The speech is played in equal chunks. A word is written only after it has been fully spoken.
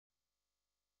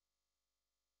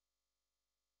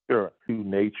two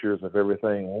natures of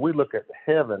everything. When we look at the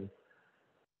heaven,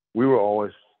 we were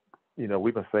always,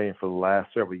 we've been saying for the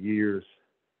last several years,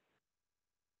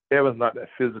 heaven's not that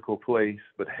physical place,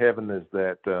 but heaven is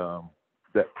that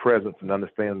presence and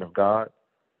understanding of God.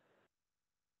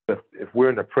 If we're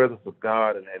in the presence of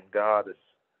God and God is,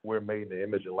 we're made in the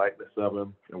image and likeness of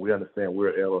Him, and we understand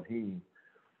we're Elohim,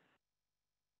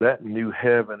 that new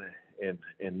heaven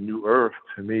and new earth,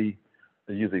 to me,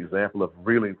 to use the example of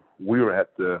really,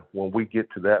 when we get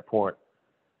to that point,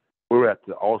 we're at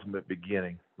the ultimate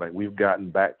beginning. Like we've gotten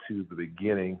back to the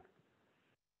beginning.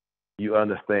 You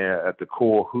understand at the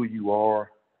core who you are,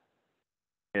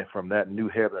 and from that new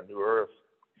heaven and new earth,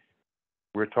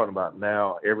 we're talking about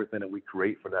now everything that we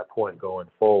create from that point going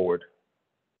forward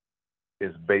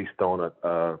is based on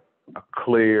a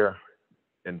clear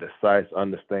and decisive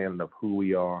understanding of who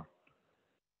we are.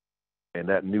 And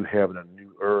that new heaven and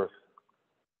new earth,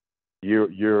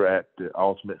 you're at the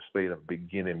ultimate state of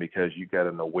beginning because you got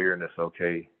an awareness,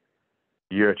 okay,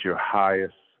 you're at your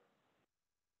highest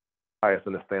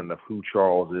understanding of who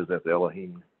Charles is as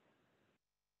Elohim.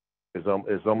 It's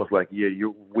almost like,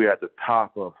 we're at the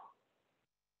top of,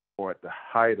 or at the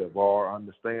height of our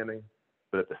understanding,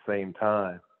 but at the same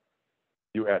time,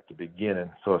 you're at the beginning.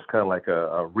 So it's kind of like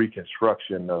a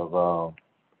reconstruction of,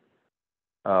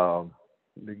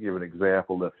 to give an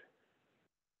example, if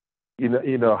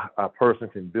a person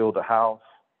can build a house,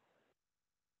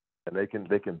 and they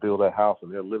can build that house,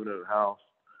 and they're living in the house,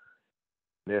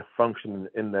 and they're functioning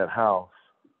in that house.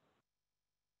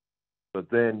 But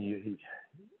then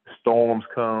storms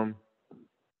come,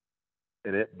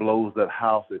 and it blows that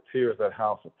house, it tears that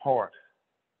house apart.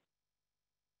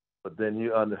 But then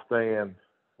you understand,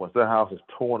 once that house is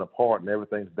torn apart and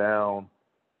everything's down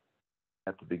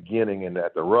at the beginning and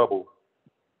at the rubble,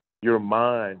 your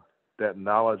mind, that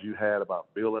knowledge you had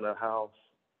about building that house,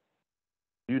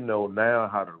 you know now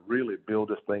how to really build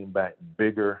this thing back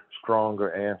bigger, stronger,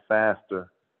 and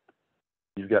faster.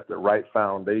 You've got the right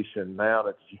foundation now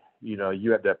that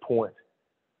you're at that point.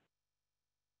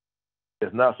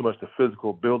 It's not so much the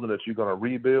physical building that you're going to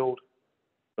rebuild,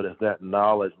 but it's that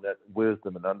knowledge, that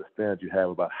wisdom and understanding you have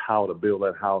about how to build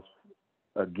that house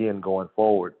again going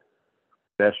forward.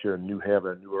 That's your new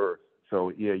heaven and new earth. So,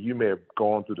 you may have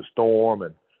gone through the storm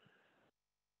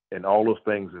and all those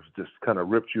things have just kind of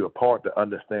ripped you apart to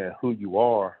understand who you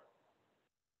are.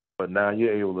 But now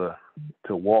you're able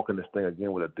to walk in this thing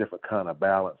again with a different kind of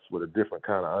balance, with a different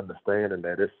kind of understanding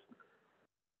that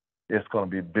it's going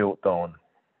to be built on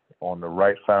the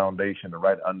right foundation, the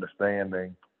right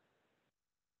understanding,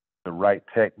 the right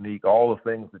technique, all the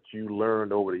things that you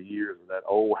learned over the years in that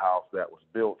old house that was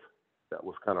built, that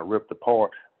was kind of ripped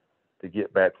apart to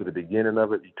get back to the beginning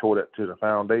of it. You tore that to the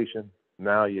foundation.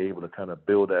 Now you're able to kind of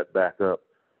build that back up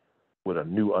with a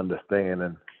new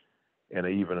understanding and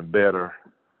an even better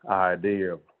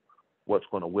idea of what's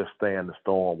going to withstand the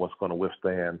storm, what's going to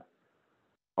withstand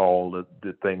all the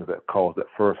things that caused that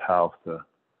first house to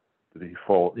be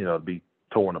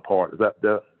torn apart.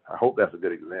 I hope that's a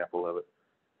good example of it.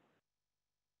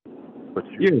 But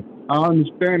yes, I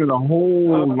understand it a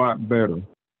whole lot better.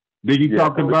 Did you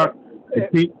talk about the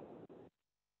peak?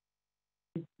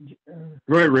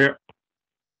 Go ahead, Rep.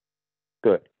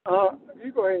 Good.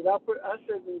 You go ahead. I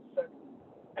said in a second.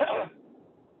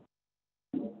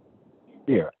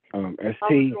 Yeah. ST.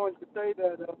 I was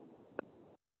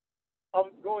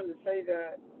going to say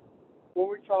that when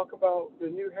we talk about the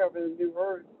new heaven and new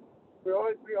earth,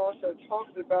 we also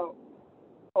talked about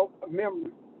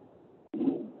memory,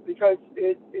 because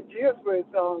it deals with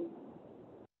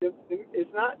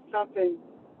it's not something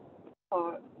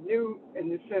new in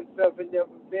the sense of it never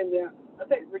been there. I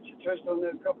think Richard touched on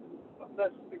that a couple of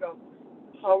lessons ago.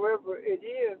 However, it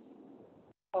is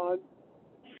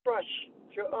fresh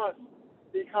to us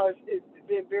because it's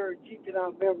been very deep in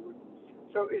our memory.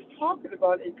 So it's talking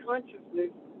about a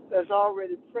consciousness that's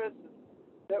already present,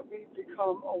 that we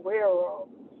become aware of.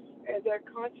 And that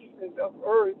consciousness of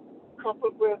earth,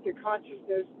 coupled with the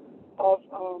consciousness of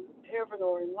heaven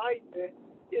or enlightenment,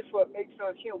 is what makes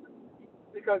us human.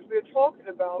 Because we're talking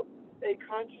about a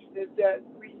consciousness that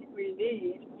we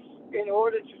need in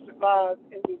order to survive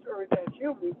in this earth as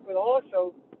humans, but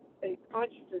also a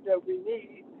consciousness that we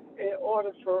need in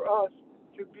order for us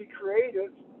to be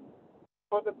creative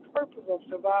for the purpose of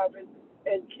surviving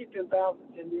and keeping balance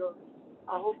in the earth.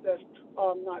 I hope that's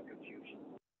not confusion.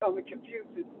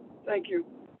 Confusing. Thank you.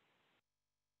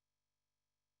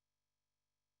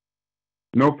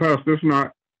 No, Pastor, it's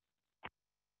not.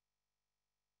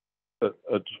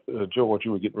 George,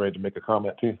 you were getting ready to make a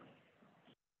comment too.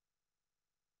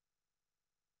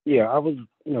 Yeah, I was,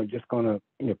 just gonna,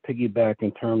 piggyback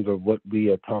in terms of what we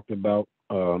had talked about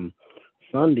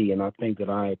Sunday, and I think that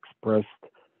I expressed,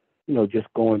 just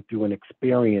going through an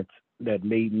experience that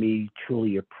made me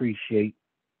truly appreciate,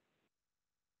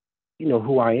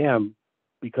 who I am,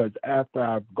 because after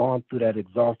I've gone through that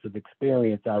exhaustive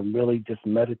experience, I really just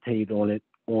meditate on it,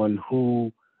 on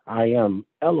who I am,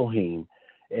 Elohim,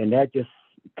 and that just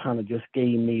kind of just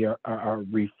gave me a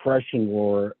refreshing,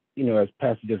 or as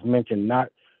Pastor just mentioned, not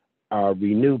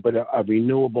renew, but a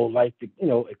renewable life,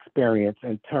 experience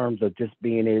in terms of just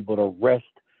being able to rest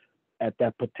at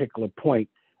that particular point.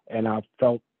 And I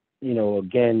felt,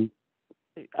 again,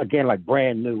 like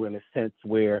brand new in a sense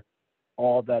where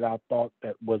all that I thought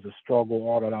that was a struggle,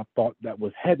 all that I thought that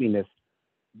was heaviness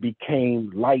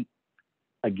became light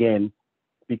again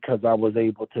because I was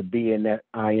able to be in that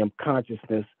I am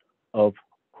consciousness of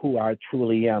who I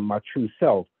truly am, my true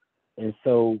self. And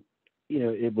so,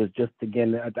 it was just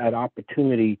again that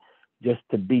opportunity just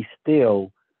to be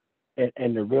still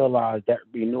and to realize that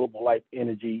renewable life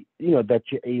energy, that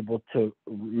you're able to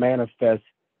manifest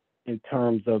in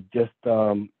terms of just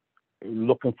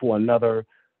looking for another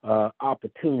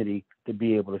opportunity to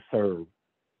be able to serve.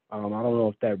 I don't know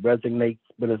if that resonates,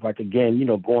 but it's like, again,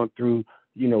 going through,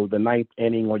 the ninth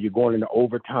inning, or you're going into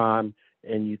overtime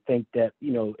and you think that,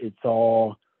 it's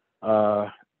all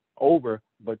over,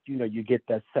 but, you get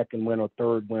that second win or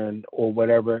third win or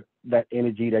whatever, that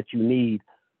energy that you need.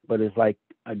 But it's like,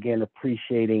 again,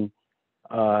 appreciating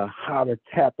how to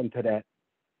tap into that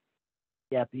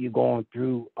after you're going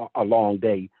through a long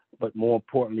day, but more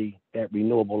importantly, that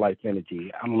renewable life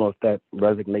energy. I don't know if that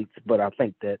resonates, but I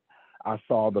think that I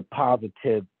saw the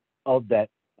positive of that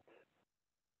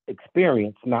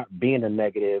experience, not being a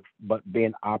negative, but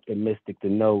being optimistic to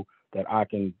know that I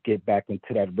can get back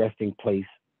into that resting place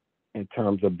in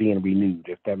terms of being renewed,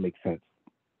 if that makes sense.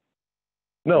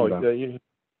 No,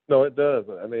 no, it does.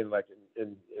 I mean, like,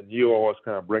 and you always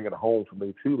kind of bring it home for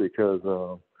me too, because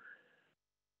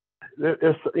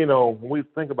it's, when we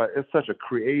think about it, it's such a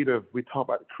creative. We talk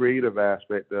about the creative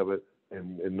aspect of it,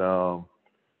 and how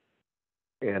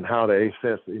the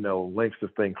sense, links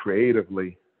this thing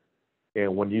creatively.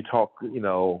 And when you talk, and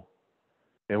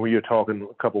we were talking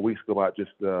a couple of weeks ago about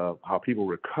just how people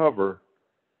recover,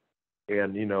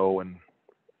 and and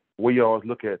we always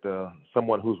look at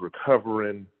someone who's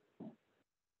recovering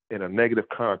in a negative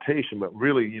connotation, but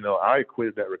really, I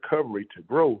equated that recovery to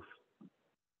growth,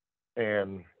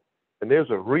 and there's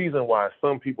a reason why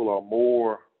some people are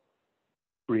more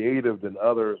creative than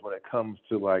others when it comes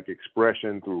to like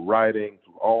expression through writing,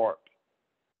 through art,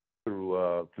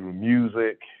 through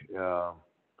music.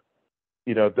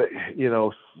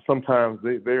 Sometimes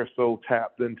they're so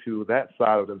tapped into that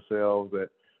side of themselves that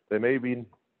they may be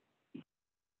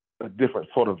a different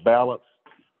sort of balance.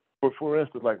 For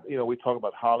instance, like, we talk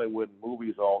about Hollywood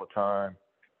movies all the time.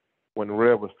 When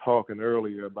Rev was talking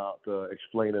earlier about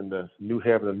explaining the new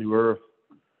heaven and new earth,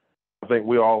 I think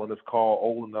we're all in this call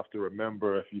old enough to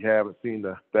remember, if you haven't seen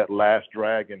that Last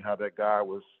Dragon, how that guy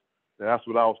was. And that's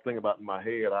what I was thinking about in my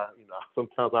head.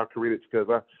 Sometimes I create it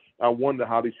because I wonder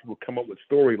how these people come up with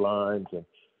storylines,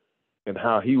 and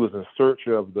how he was in search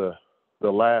of the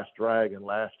last dragon,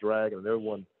 and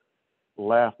everyone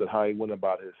laughed at how he went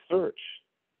about his search.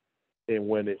 And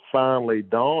when it finally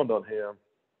dawned on him,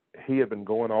 he had been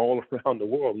going all around the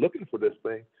world looking for this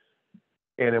thing,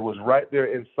 and it was right there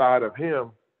inside of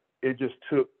him. It just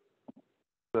took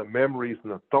the memories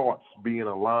and the thoughts being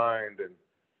aligned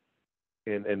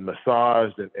and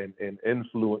massaged and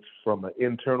influenced from an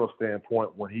internal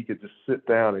standpoint, when he could just sit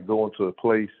down and go into a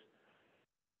place,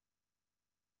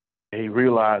 and he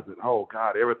realized that, oh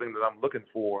God, everything that I'm looking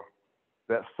for,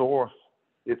 that source,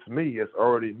 it's me, it's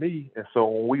already me. And so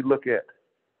when we look at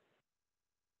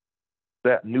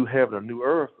that new heaven or new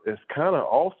earth, it's kind of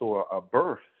also a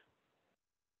birth.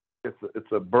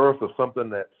 It's a birth of something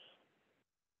that's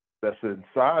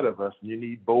inside of us. You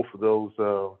need both of those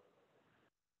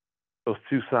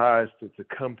two sides to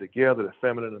come together, the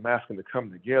feminine and masculine, to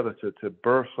come together to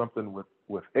birth something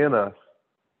within us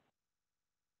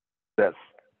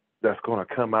that's going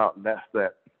to come out, and that's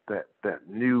that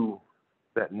new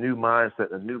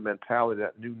mindset, a new mentality,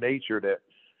 that new nature that,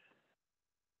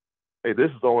 hey,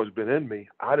 this has always been in me.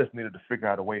 I just needed to figure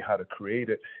out a way how to create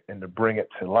it and to bring it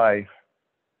to life.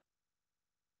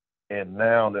 And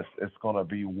now it's going to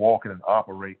be walking and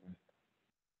operating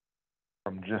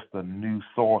from just a new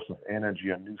source of energy,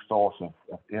 a new source of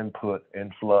input,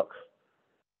 influx,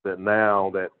 that now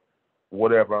that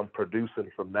whatever I'm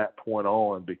producing from that point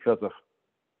on, because of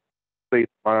state of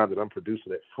mind that I'm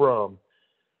producing it from,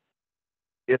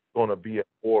 it's going to be a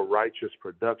more righteous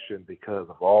production because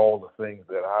of all the things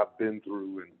that I've been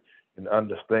through and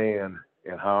understand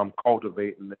and how I'm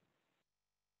cultivating it.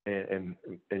 And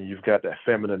you've got that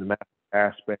feminine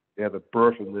aspect there, the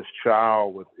birth of this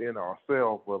child within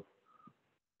ourselves of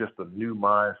just a new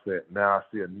mindset. Now I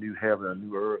see a new heaven, a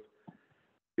new earth.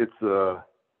 It's a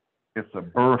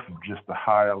birth of just a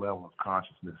higher level of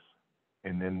consciousness.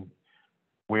 And then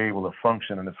we're able to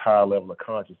function in this higher level of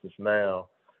consciousness now.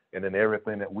 And then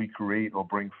everything that we create or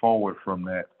bring forward from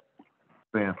that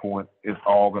standpoint is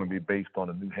all going to be based on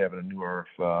a new heaven, a new earth,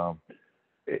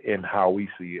 in how we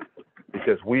see it.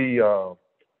 Because we, I'm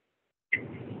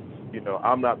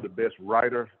not the best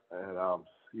writer, and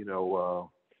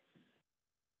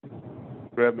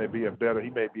Brad may be he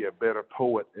may be a better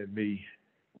poet than me.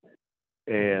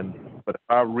 But if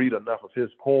I read enough of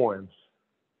his poems,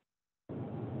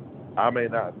 I may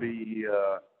not be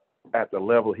at the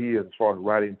level he is as far as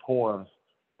writing poems,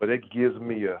 but it gives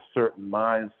me a certain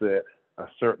mindset, a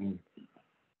certain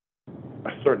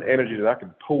energy that I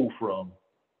can pull from,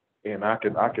 and I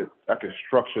can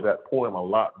structure that poem a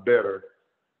lot better,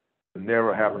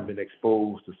 never having been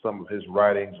exposed to some of his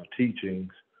writings or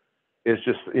teachings. It's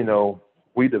just,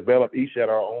 we develop each at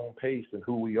our own pace, and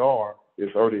who we are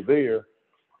is already there,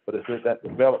 but it's just that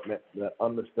development, that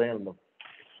understanding of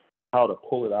how to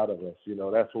pull it out of us.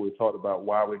 That's what we talked about,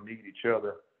 why we need each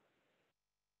other,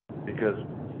 because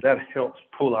that helps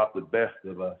pull out the best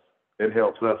of us. It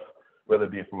helps us, whether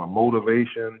it be from a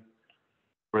motivation,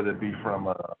 whether it be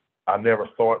from I never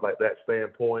thought like that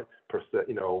standpoint,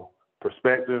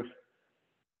 perspective.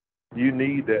 You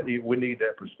need that. We need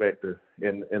that perspective,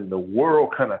 and the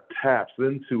world kind of taps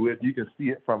into it. You can see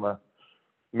it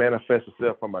manifest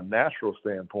itself from a natural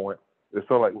standpoint. It's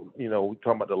sort of like, we're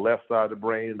talking about the left side of the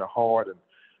brain, the heart, and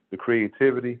the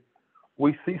creativity.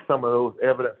 We see some of those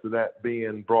evidence of that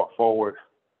being brought forward,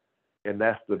 and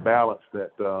that's the balance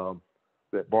that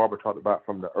that Barbara talked about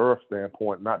from the earth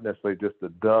standpoint, not necessarily just the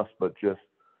dust, but just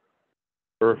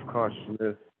earth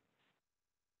consciousness,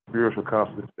 spiritual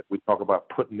consciousness. That we talk about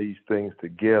putting these things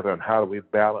together, and how do we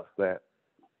balance that?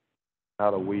 How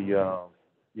do we,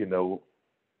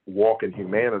 walk in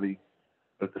humanity,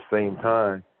 but at the same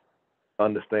time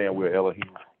understand we're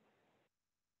Elohim?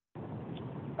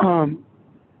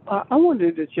 I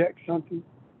wanted to check something.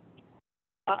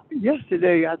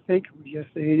 Yesterday, I think it was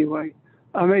yesterday anyway,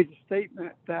 I made the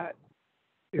statement that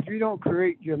if you don't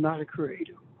create, you're not a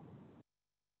creator.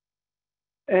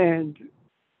 And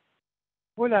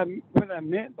what I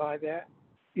meant by that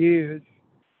is,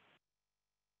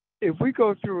 if we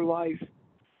go through life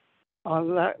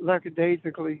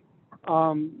lackadaisically,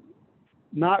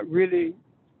 not really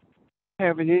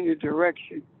having any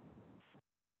direction,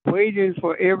 waiting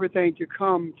for everything to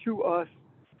come to us,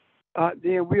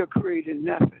 then we are creating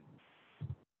nothing.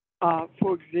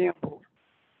 For example,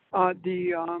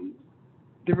 the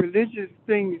religious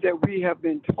things that we have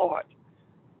been taught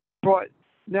brought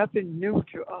nothing new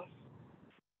to us.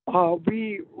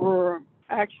 We were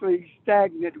actually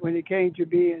stagnant when it came to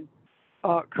being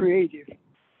creative.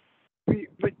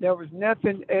 But there was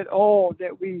nothing at all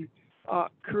that we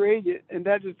created, and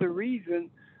that is the reason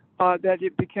that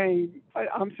it became,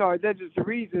 that is the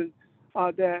reason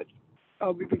that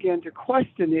we began to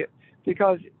question it,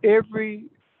 because every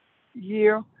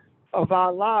year of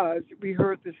our lives, we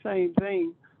heard the same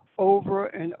thing over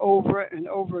and over and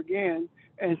over again,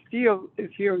 and still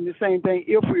is hearing the same thing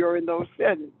if we are in those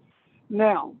settings.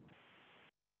 Now,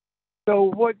 so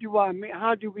what do I mean?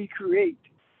 How do we create?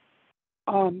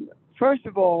 First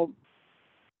of all,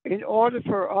 in order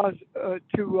for us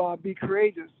to be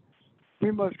creators,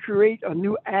 we must create a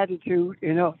new attitude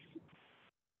in us.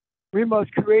 We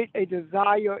must create a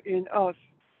desire in us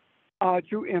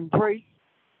to embrace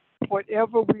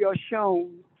whatever we are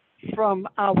shown from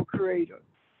our Creator.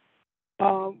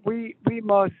 We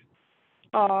must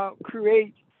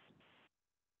create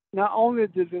not only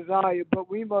the desire, but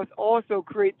we must also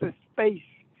create the space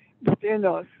within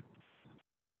us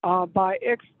by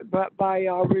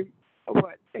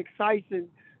excising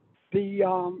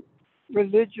the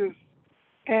religious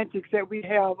antics that we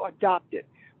have adopted.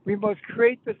 We must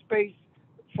create the space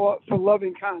for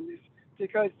loving kindness,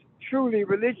 because truly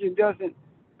religion doesn't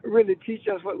really teach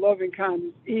us what loving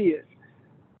kindness is.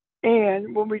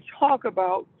 And when we talk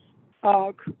about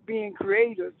being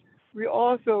creators, we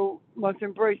also must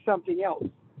embrace something else.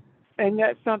 And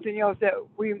that something else that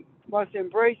we must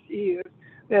embrace is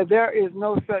that there is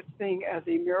no such thing as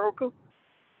a miracle,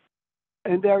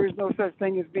 and there is no such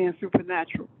thing as being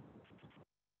supernatural.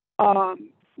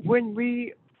 When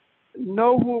we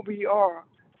know who we are,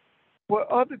 what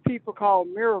other people call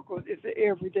miracles is an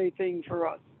everyday thing for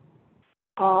us.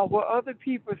 what other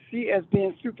people see as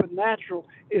being supernatural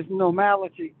is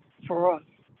normality for us.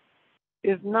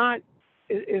 It's not.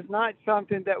 It's not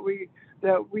something that we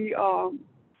that we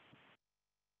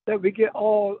get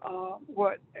all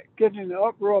what get in an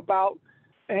uproar about,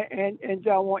 and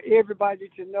I want everybody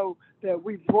to know that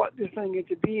we brought this thing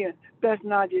into being. That's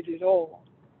not it at all.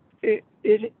 It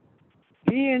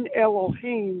being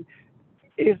Elohim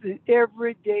is an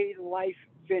everyday life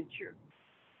venture.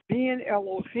 Being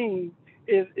Elohim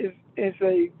is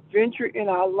a venture in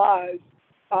our lives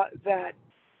that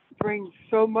brings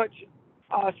so much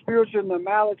spiritual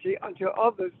normality until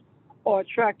others are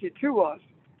attracted to us.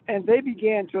 And they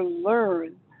began to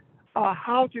learn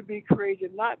how to be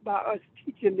creative, not by us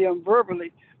teaching them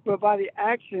verbally, but by the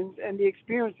actions and the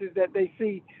experiences that they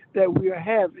see that we are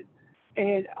having.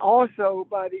 And also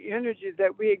by the energy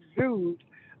that we exude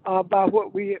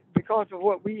because of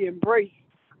what we embrace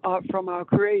from our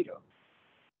Creator.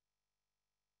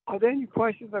 Are there any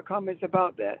questions or comments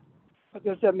about that? Or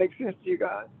does that make sense to you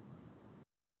guys?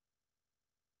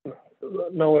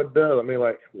 No, it does. I mean,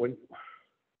 like you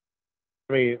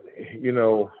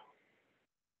know,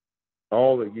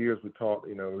 all the years we talked,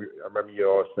 you know, I remember you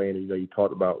always saying, you know, you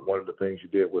talked about one of the things you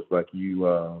did was like you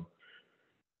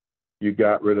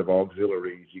got rid of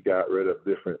auxiliaries, you got rid of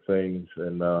different things,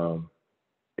 and I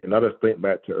just think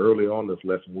back to early on this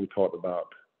lesson we talked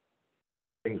about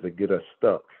things that get us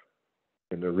stuck,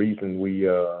 and the reason we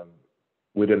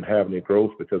didn't have any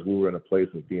growth because we were in a place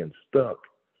of being stuck.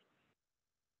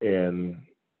 And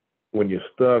when you're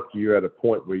stuck, you're at a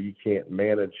point where you can't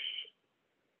manage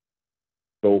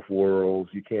both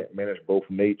worlds, you can't manage both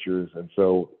natures, and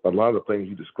so a lot of the things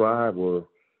you described were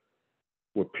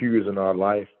periods in our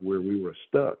life where we were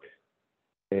stuck,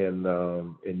 and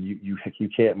you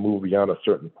can't move beyond a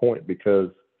certain point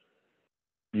because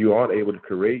you aren't able to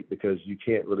create, because you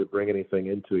can't really bring anything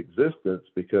into existence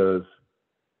because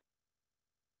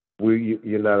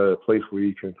you're not at a place where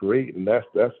you can create, and that's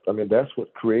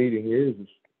what creating is.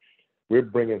 We're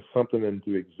bringing something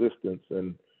into existence,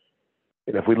 and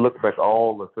if we look back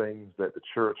all the things that the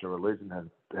church and religion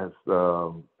has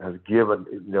given,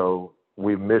 you know,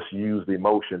 we misused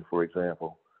emotion, for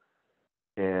example,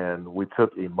 and we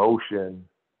took emotion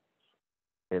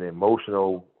and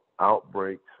emotional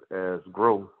outbreaks as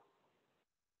growth,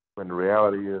 when the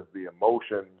reality is the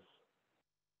emotions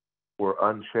were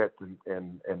unchecked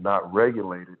and not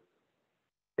regulated,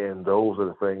 and those are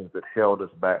the things that held us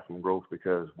back from growth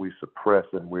because we suppress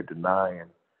and we're denying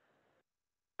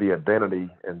the identity,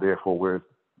 and therefore we're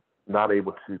not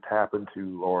able to tap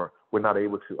into, or we're not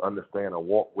able to understand or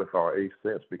walk with our eighth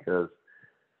sense because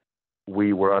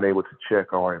we were unable to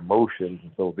check our emotions.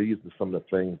 And so these are some of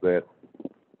the things that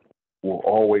will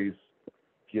always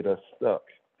get us stuck.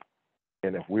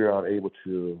 And if we're unable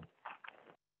to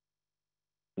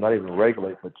not even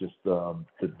regulate, but just the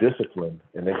discipline,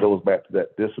 and it goes back to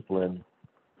that discipline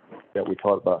that we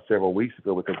talked about several weeks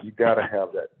ago, because you got to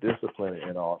have that discipline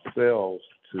in ourselves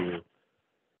to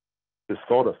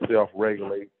sort of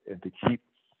self-regulate and to keep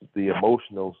the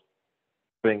emotional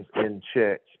things in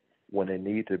check when they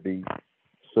need to be,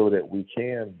 so that we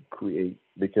can create,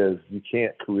 because you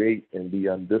can't create and be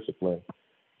undisciplined.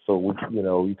 So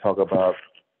we talk about,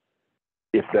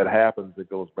 if that happens, it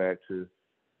goes back to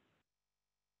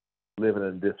living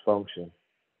in dysfunction.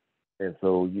 And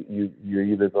so you're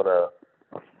either going to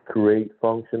create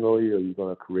functionally or you're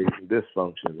going to create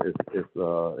dysfunction.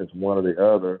 It's one or the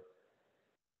other.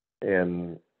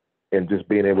 And just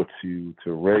being able to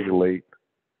regulate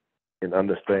and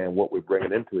understand what we're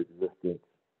bringing into existence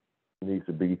needs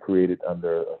to be created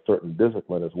under a certain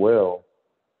discipline as well.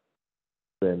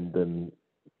 Then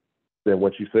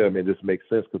what you said, I mean, this makes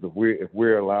sense, because if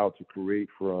we're allowed to create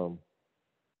from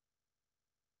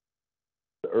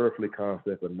the earthly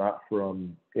concept and not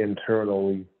from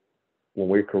internally, when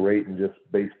we're creating just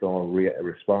based on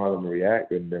responding and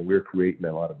reacting, then we're creating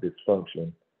a lot of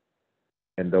dysfunction.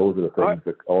 And those are the things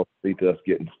that also lead to us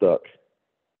getting stuck.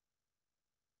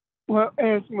 Well,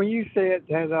 as when you said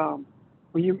that,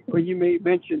 when you made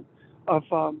mention of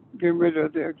getting rid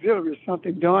of the auxiliaries,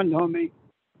 something dawned on me.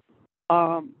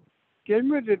 Getting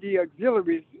rid of the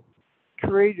auxiliaries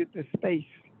created the space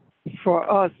for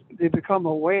us to become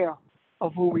aware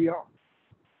of who we are,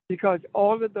 because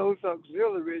all of those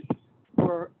auxiliaries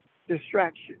were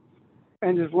distractions,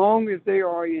 and as long as they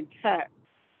are intact,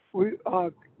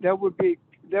 there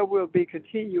will be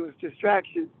continuous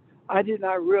distractions. I did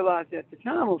not realize at the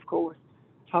time, of course.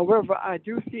 However, I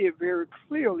do see it very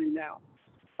clearly now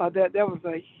that there was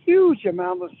a huge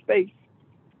amount of space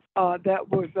that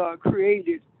was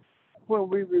created when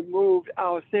we removed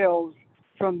ourselves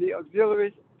from the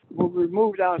auxiliaries when we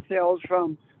removed ourselves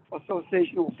from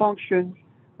associational functions,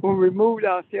 when we removed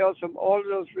ourselves from all of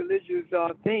those religious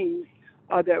things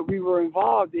that we were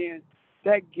involved in,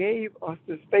 that gave us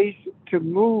the space to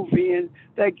move in,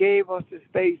 that gave us the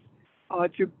space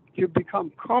to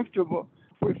become comfortable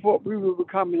with what we were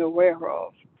becoming aware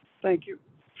of. Thank you.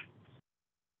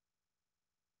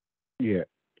 Yeah,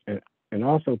 and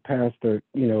also, Pastor,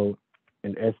 and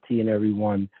ST and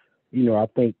everyone, I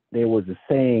think there was a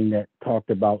saying that talked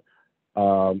about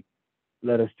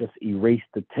let us just erase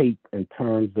the tape in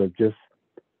terms of just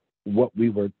what we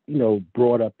were,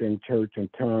 brought up in church in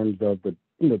terms of the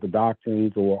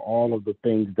doctrines or all of the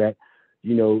things that,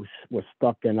 were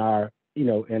stuck in our,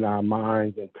 in our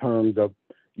minds in terms of,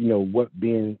 what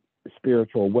being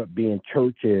spiritual, what being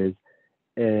church is.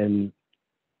 And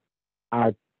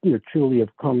I, truly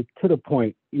have come to the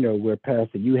point, where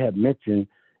Pastor, you had mentioned,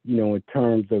 in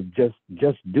terms of just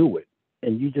do it.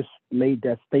 And you just made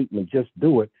that statement, just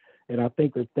do it. And I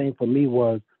think the thing for me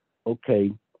was,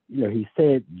 okay, he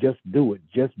said, just do it,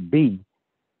 just be.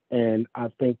 And I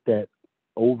think that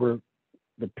over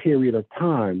the period of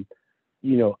time,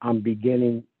 I'm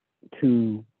beginning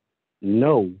to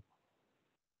know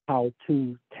how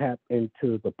to tap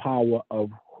into the power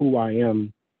of who I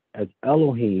am as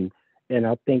Elohim. And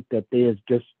I think that there's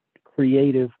just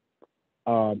creative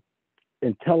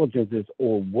intelligences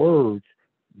or words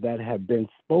that have been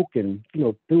spoken,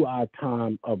 through our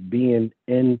time of being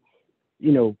in,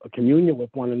 a communion with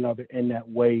one another in that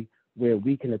way where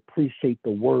we can appreciate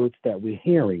the words that we're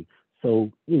hearing.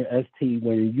 So, ST,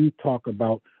 when you talk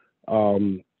about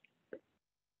the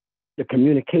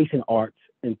communication arts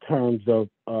in terms of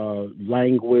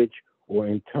language or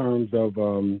in terms of,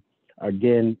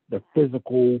 again, the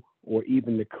physical or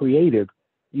even the creative,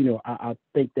 I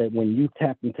think that when you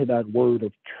tap into that word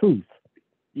of truth,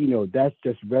 that's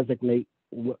just resonate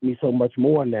with me so much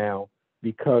more now,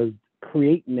 because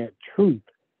creating that truth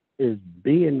is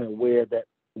being aware that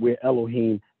we're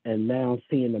Elohim and now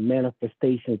seeing the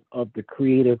manifestations of the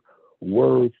creative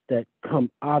words that come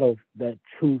out of that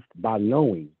truth by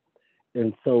knowing.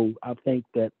 And so I think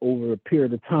that over a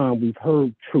period of time, we've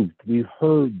heard truth, we've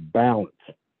heard balance.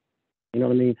 You know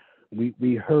what I mean?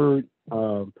 We heard,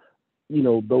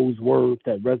 those words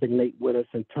that resonate with us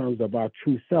in terms of our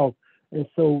true self. And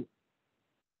so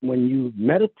when you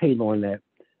meditate on that,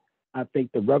 I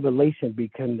think the revelation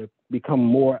become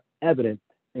more evident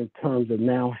in terms of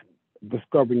now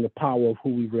discovering the power of who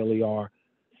we really are.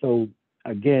 So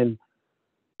again,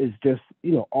 it's just,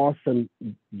 awesome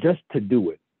just to do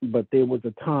it. But there was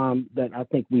a time that I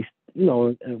think we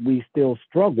still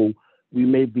struggle. We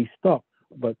may be stuck,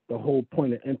 but the whole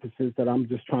point of emphasis that I'm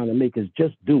just trying to make is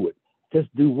just do it.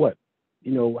 Just do what?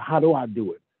 How do I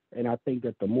do it? And I think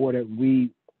that the more that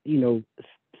we,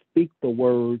 speak the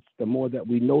words, the more that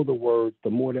we know the words, the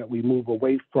more that we move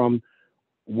away from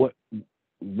what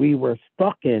we were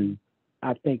stuck in,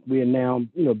 I think we are now,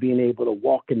 being able to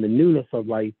walk in the newness of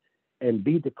life and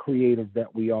be the creators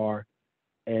that we are.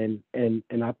 And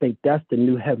I think that's the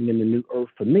new heaven and the new earth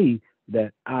for me,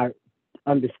 that I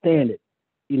understand it.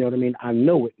 You know what I mean? I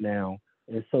know it now.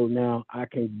 And so now I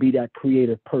can be that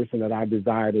creative person that I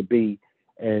desire to be,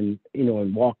 and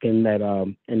and walk in that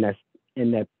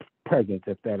presence,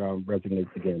 if that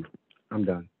resonates again. I'm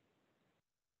done.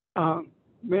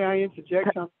 May I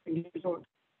interject something?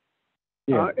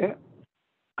 Yeah.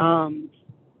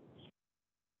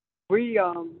 We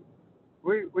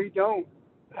don't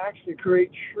actually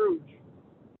create truth.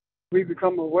 We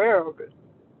become aware of it,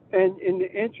 and in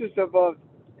the interest of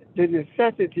the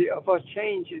necessity of us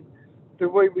changing the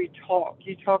way we talk.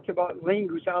 He talked about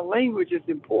language. Our language is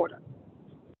important.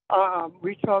 I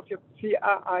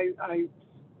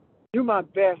do my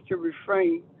best to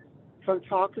refrain from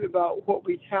talking about what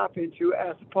we tap into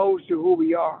as opposed to who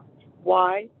we are.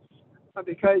 Why?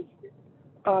 Because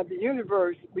the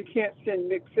universe, we can't send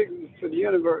mixed signals to the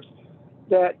universe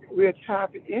that we're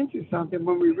tapping into something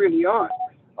when we really aren't.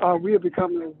 We are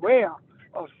becoming aware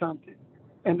of something.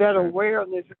 And that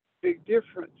awareness is a big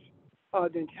difference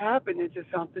than tapping into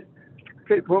something.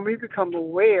 Because when we become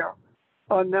aware,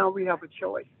 now we have a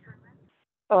choice.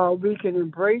 We can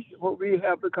embrace what we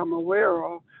have become aware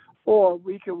of, or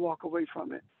we can walk away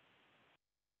from it.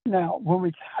 Now, when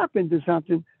we tap into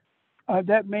something,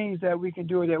 that means that we can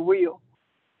do it at will.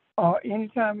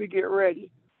 Anytime we get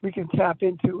ready, we can tap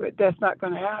into it. That's not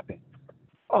going to happen.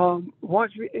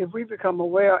 If we become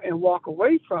aware and walk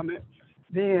away from it,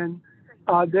 then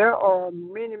there are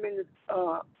many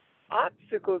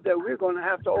obstacles that we're going to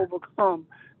have to overcome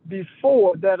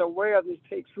before that awareness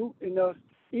takes root in us,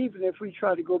 even if we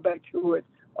try to go back to it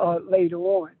later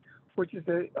on. which is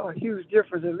a huge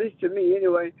difference, at least to me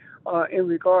anyway, in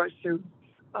regards to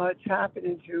tapping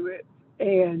into it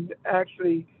and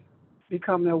actually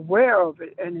becoming aware of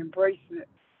it and embracing it.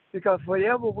 Because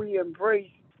whatever we embrace,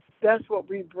 that's what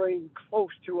we bring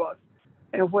close to us.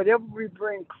 And whatever we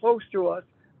bring close to us,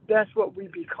 that's what we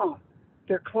become.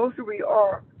 The closer we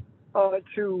are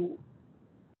to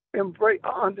embrace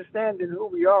understanding who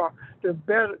we are, the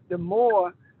better, the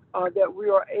more that we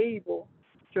are able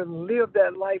to live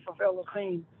that life of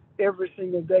Elohim every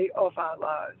single day of our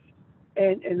lives.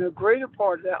 And the greater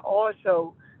part of that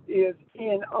also is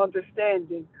in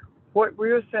understanding what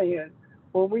we're saying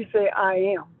when we say I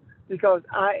am. Because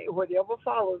whatever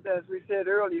follows, as we said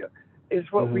earlier, is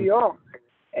what we are.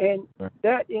 And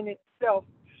that in itself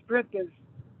strengthens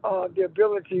the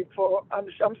ability for,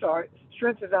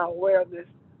 strengthens our awareness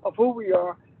of who we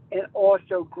are and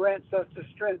also grants us the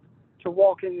strength to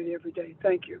walk in it every day.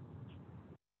 Thank you.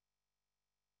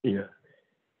 Yeah.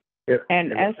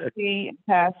 And SC,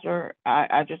 Pastor,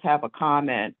 I just have a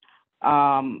comment.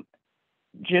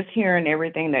 Just hearing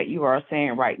everything that you are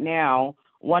saying right now,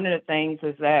 one of the things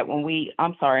is that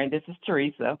and this is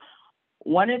Teresa,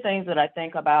 one of the things that I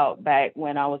think about back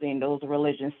when I was in those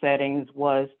religious settings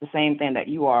was the same thing that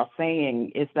you are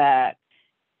saying, is that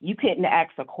you couldn't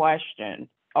ask a question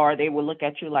or they would look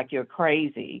at you like you're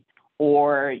crazy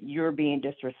or you're being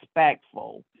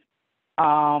disrespectful.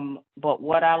 But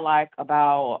what I like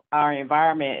about our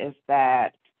environment is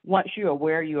that once you're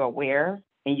aware,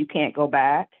 and you can't go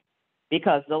back,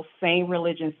 because those same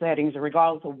religion settings,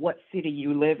 regardless of what city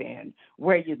you live in,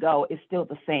 where you go, it's still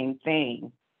the same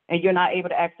thing. And you're not able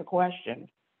to ask a question.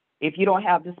 If you don't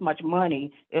have this much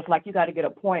money, it's like you got to get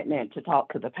an appointment to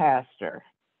talk to the pastor.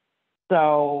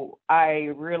 So I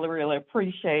really, really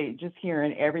appreciate just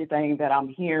hearing everything that I'm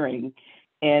hearing,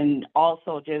 and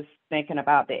also just thinking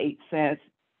about the 8 cents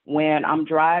when I'm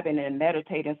driving and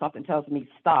meditating, something tells me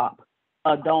stop,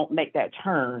 don't make that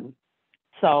turn.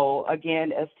 So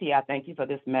again, ST, I thank you for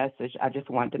this message. I just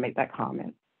wanted to make that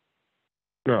comment.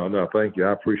 No, thank you.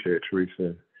 I appreciate it,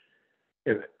 Teresa.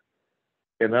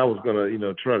 And I was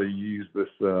gonna, try to use this,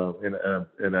 and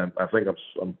I think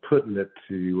I'm putting it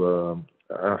to.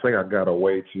 I think I got a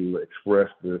way to express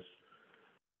this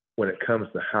when it comes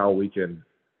to how we can.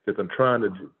 Because I'm trying to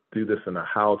do this in a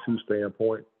how-to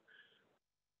standpoint,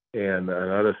 and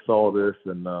I just saw this,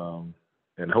 and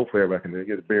hopefully everybody can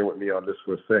get bear with me on this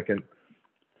for a second.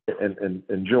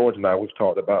 And George and I, we've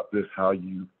talked about this, how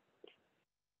you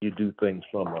do things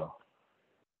from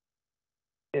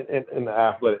in the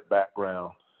athletic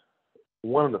background.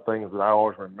 One of the things that I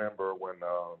always remember when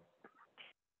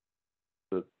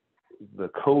the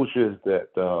coaches that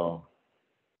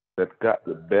got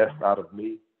the best out of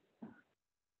me,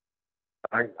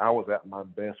 I was at my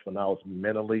best when I was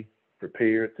mentally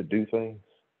prepared to do things.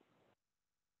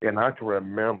 And I can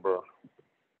remember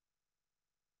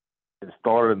it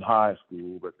started in high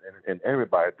school, but and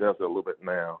everybody does it a little bit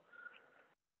now.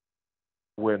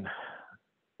 When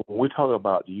we talk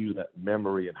about using that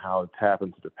memory and how it taps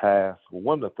into the past,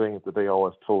 one of the things that they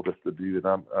always told us to do, and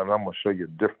I'm going to show you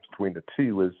the difference between the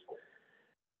two, is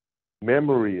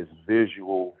memory is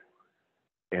visual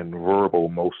and verbal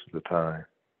most of the time.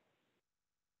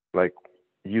 Like,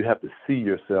 you have to see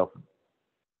yourself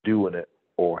doing it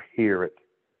or hear it.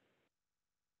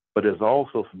 But there's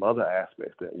also some other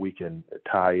aspects that we can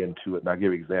tie into it. And I'll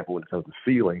give you an example when it comes to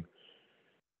feeling.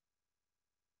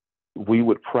 We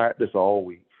would practice all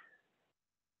week.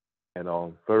 And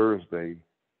on Thursday,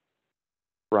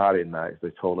 Friday nights,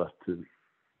 they told us to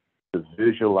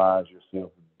visualize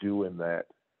yourself doing that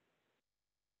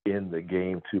in the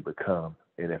game to become.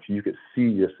 And if you could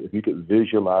if you could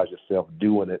visualize yourself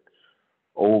doing it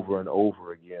over and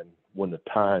over again, when the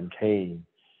time came,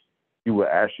 you were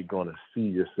actually going to see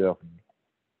yourself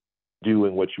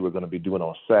doing what you were going to be doing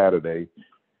on Saturday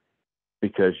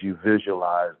because you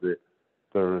visualized it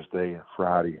Thursday and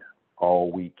Friday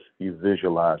all week. You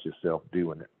visualized yourself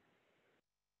doing it.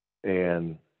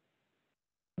 And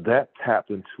that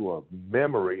tapped into a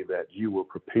memory that you were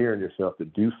preparing yourself to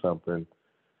do something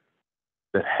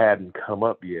that hadn't come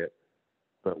up yet.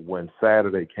 But when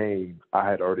Saturday came, I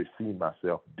had already seen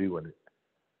myself doing it.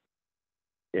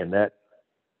 And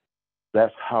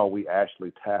that's how we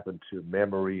actually tap into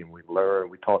memory, and we learn.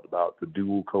 We talked about the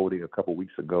dual coding a couple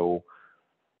weeks ago,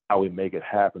 how we make it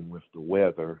happen with the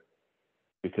weather,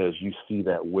 because you see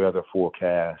that weather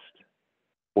forecast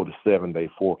or the 7-day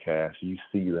forecast. You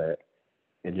see that,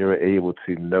 and you're able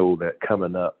to know that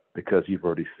coming up because you've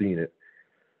already seen it.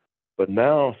 But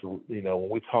now, when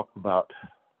we talk about,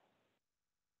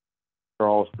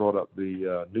 Charles brought up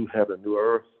the new heaven, new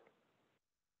earth.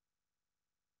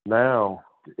 Now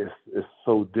it's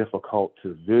so difficult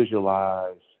to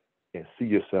visualize and see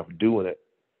yourself doing it,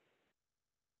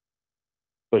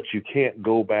 but you can't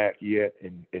go back yet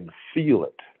and feel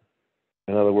it.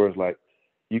 In other words, like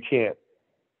you can't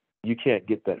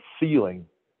get that feeling,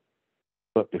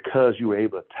 but because you were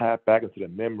able to tap back into the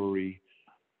memory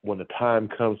when the time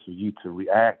comes for you to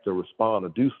react or respond or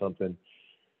do something,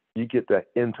 you get that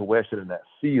intuition and that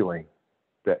feeling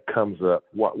that comes up.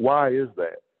 Why is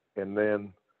that? And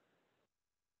then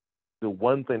the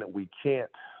one thing that we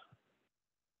can't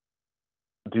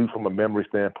do from a memory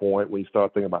standpoint, when you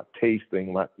start thinking about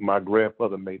tasting, my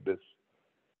grandmother made this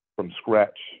from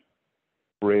scratch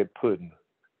bread pudding,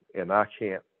 and I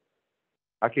can't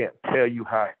tell you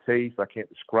how it tastes. I can't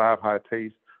describe how it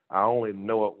tastes. I only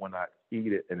know it when I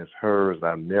eat it, and it's hers.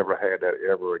 I've never had that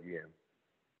ever again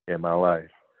in my life.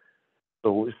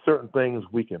 So there's certain things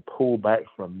we can pull back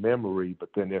from memory, but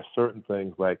then there's certain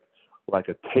things like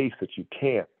a taste that you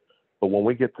can't. But when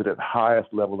we get to that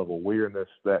highest level of awareness,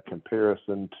 that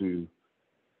comparison to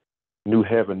new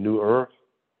heaven, new earth,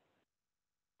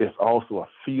 it's also a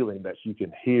feeling that you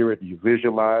can hear it, you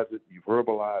visualize it, you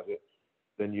verbalize it,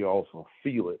 then you also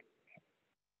feel it.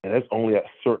 And it's only at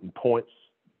certain points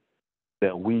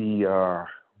that we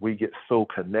get so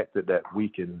connected that we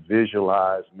can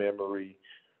visualize memory,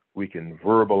 we can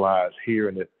verbalize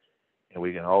hearing it, and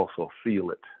we can also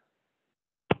feel it.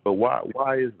 But why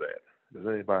is that? Does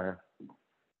anybody?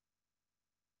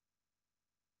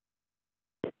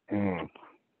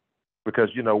 Because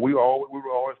we were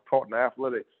always taught in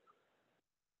athletics,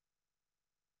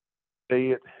 say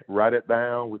it, write it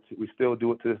down. We still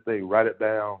do it to this day. Write it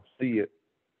down, see it,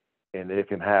 and it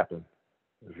can happen.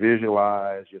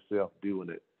 Visualize yourself doing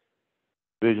it.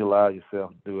 Visualize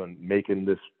yourself making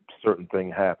this certain thing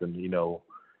happen.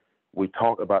 We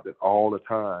talk about it all the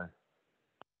time.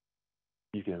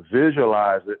 You can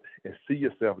visualize it and see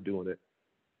yourself doing it,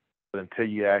 but until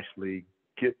you actually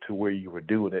get to where you were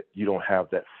doing it, you don't have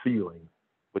that feeling,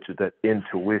 which is that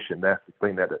intuition. That's the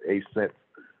thing that the eighth sense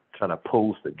kind of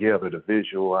pulls together, to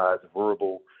visualize,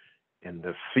 verbal, and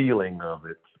the feeling of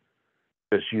it,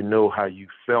 because you know how you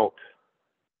felt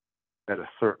at a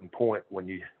certain point when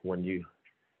you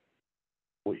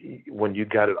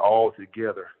got it all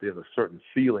together. There's a certain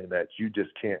feeling that you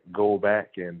just can't go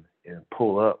back and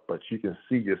pull up, but you can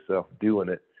see yourself doing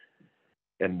it.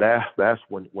 And that's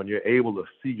when you're able to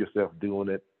see yourself doing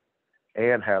it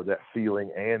and have that feeling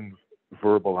and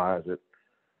verbalize it.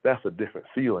 That's a different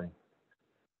feeling.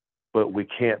 But we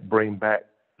can't bring back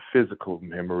physical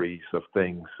memories of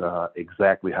things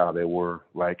exactly how they were.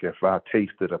 Like if I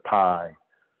tasted a pie,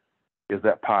 is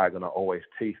that pie going to always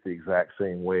taste the exact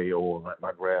same way? Or like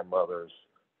my grandmother's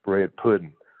bread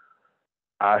pudding,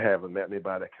 I haven't met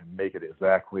anybody that can make it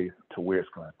exactly to where it's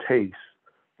going to taste.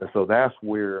 And so that's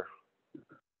where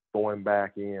going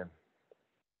back in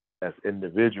as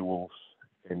individuals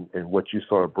and what you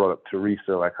sort of brought up,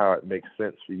 Teresa, like how it makes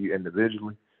sense for you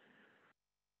individually,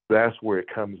 that's where it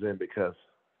comes in, because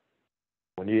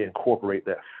when you incorporate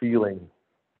that feeling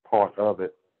part of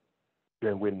it,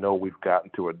 then we know we've gotten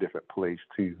to a different place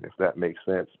too, if that makes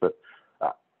sense. But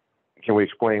can we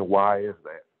explain why is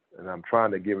that? And I'm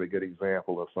trying to give a good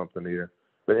example of something here.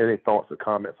 But any thoughts or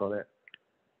comments on that?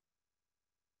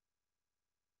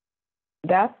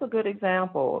 That's a good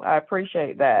example. I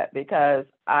appreciate that, because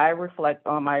I reflect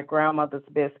on my grandmother's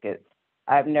biscuits.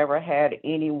 I've never had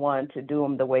anyone to do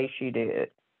them the way she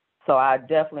did. So I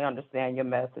definitely understand your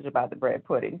message about the bread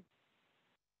pudding.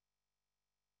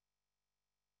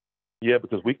 Yeah,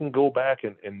 because we can go back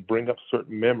and bring up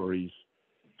certain memories,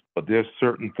 but there's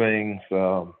certain things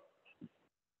from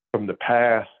the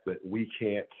past that we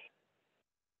can't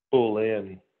pull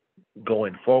in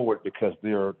going forward, because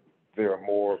they're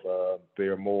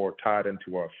more tied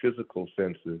into our physical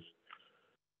senses.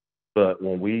 But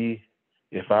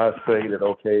if I say that,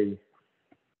 okay,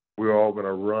 we're all going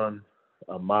to run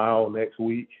a mile next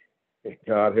week, and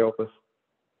God help us,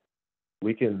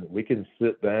 we can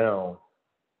sit down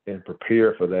and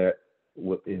prepare for that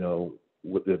with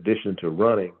the addition to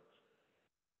running,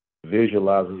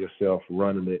 visualizing yourself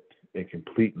running it and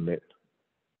completing it.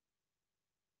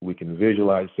 We can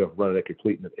visualize yourself running it,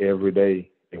 completing it every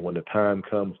day. And when the time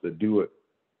comes to do it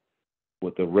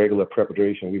with the regular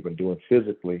preparation we've been doing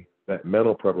physically, that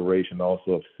mental preparation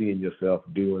also of seeing yourself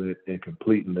doing it and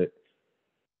completing it,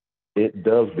 it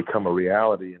does become a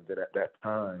reality. And then at that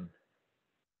time,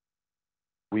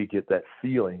 we get that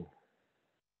feeling,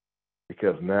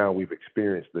 because now we've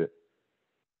experienced it.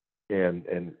 And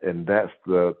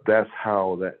that's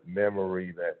how that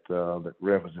memory that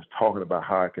Rev was just talking about,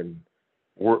 how it can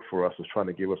work for us, is trying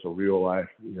to give us a real life,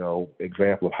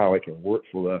 example of how it can work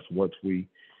for us once we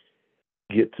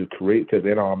get to create. Because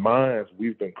in our minds,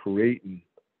 we've been creating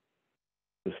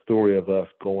the story of us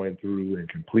going through and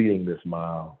completing this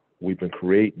mile. We've been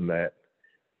creating that.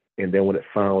 And then when it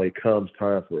finally comes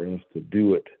time for us to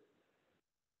do it,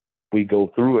 we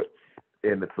go through it.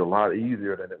 And it's a lot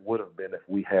easier than it would have been if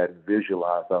we hadn't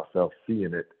visualized ourselves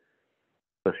seeing it.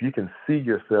 But if you can see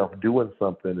yourself doing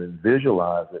something and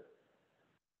visualize it,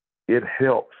 it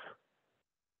helps.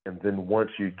 And then once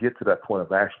you get to that point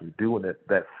of actually doing it,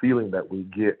 that feeling that we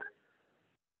get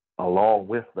along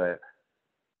with that,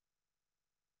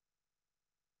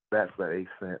 that's that eighth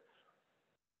sense.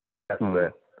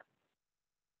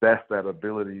 That's that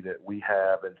ability that we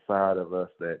have inside of us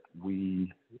that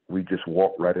we just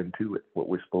walk right into it, what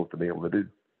we're supposed to be able to do.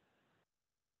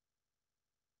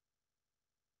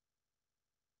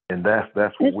 And that's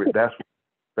what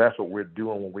we're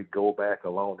doing when we go back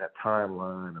along that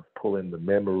timeline of pulling the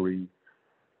memory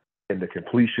and the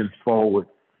completion forward.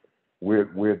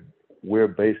 We're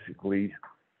basically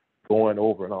going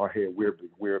over in our head.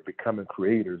 We're becoming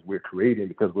creators. We're creating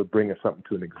because we're bringing something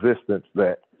to an existence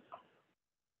that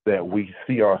we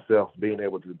see ourselves being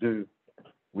able to do.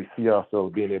 We see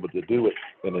ourselves being able to do it,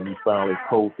 and then you finally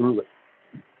pull through it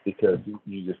because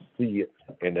you just see it,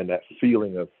 and then that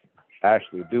feeling of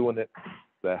actually doing it,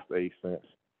 that's the eighth sense.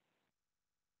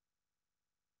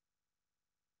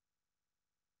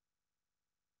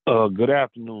 Good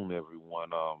afternoon,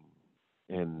 everyone.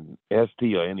 And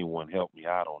ST or anyone help me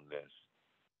out on this.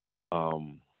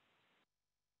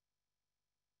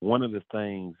 One of the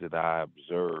things that I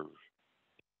observe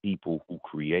people who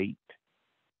create,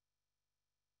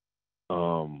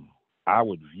 I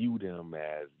would view them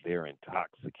as they're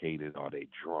intoxicated or they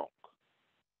drunk,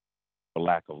 for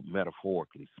lack of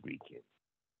metaphorically speaking.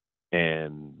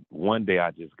 And one day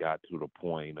I just got to the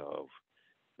point of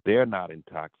they're not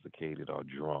intoxicated or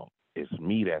drunk. It's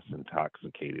me that's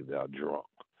intoxicated or drunk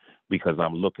because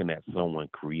I'm looking at someone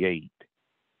create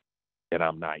that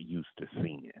I'm not used to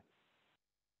seeing.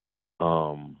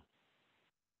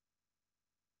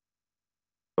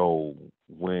 So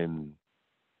when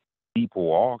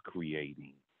people are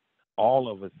creating,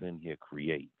 all of us in here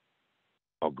create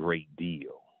a great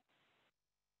deal.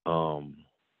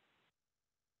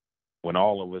 When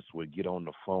all of us would get on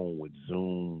the phone with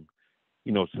Zoom,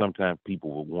 sometimes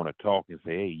people would want to talk and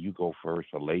say, hey, you go first,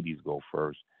 or ladies go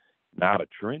first. Now the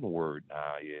trend word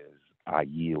now is I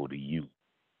yield to you.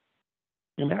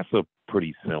 And that's a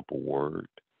pretty simple word,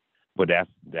 but that's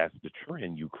the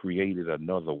trend. You created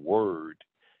another word.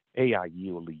 Hey, I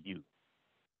yield to you.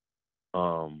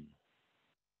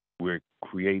 We're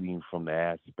creating from the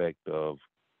aspect of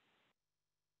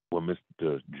when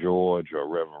Mr. George or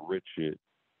Reverend Richard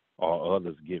or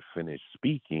others get finished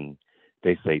speaking,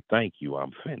 they say, thank you,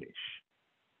 I'm finished.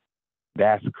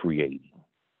 That's creating.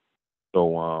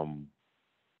 So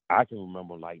I can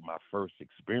remember like my first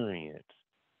experience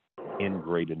in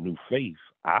Greater New Faith.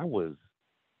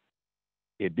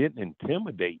 It didn't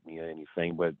intimidate me or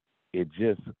anything, but it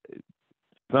just,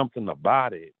 something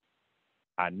about it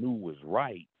I knew was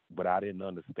right, but I didn't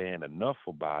understand enough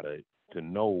about it to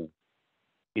know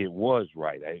it was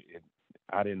right.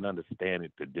 I didn't understand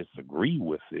it to disagree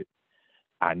with it.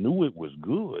 I knew it was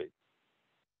good.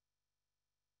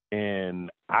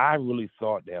 And I really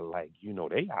thought that,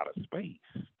 they out of space.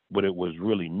 But it was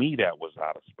really me that was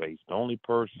out of space. The only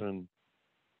person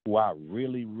who I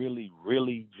really, really,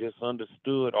 really just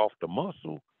understood off the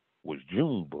muscle was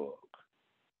Junebug.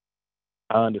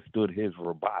 I understood his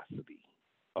verbosity.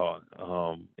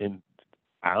 And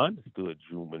I understood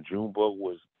Junebug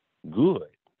was good.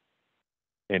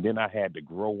 And then I had to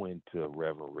grow into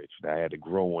Reverend Richard. I had to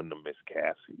grow into Miss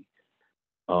Cassie.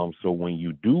 So when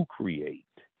you do create,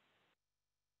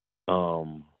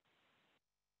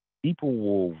 people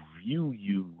will view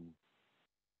you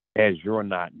as you're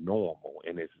not normal.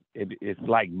 And it's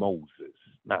like Moses.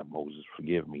 Not Moses,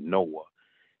 forgive me, Noah.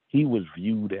 He was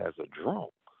viewed as a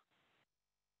drunk.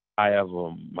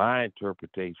 However, my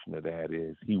interpretation of that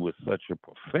is he was such a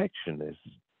perfectionist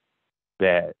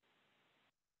that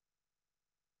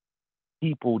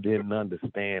people didn't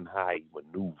understand how he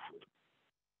maneuvered.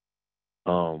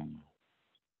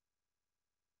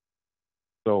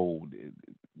 So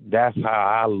that's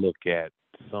how I look at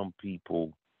some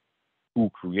people who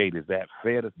create. Is that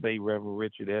fair to say, Reverend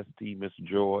Richard, St., Mr.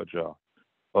 George, or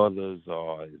others,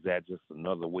 or is that just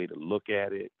another way to look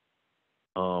at it?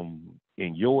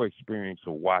 In your experience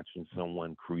of watching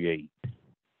someone create,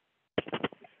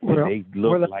 did they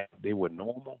look like they were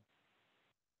normal?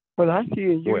 Well, I see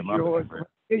in you, George,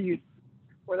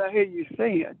 what I hear you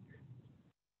saying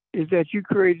is that you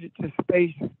created the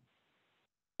space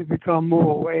to become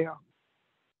more aware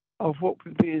of what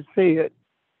was being said.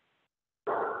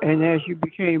 And as you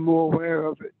became more aware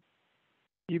of it,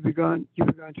 you begun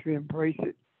to embrace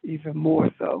it even more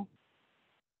so.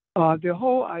 The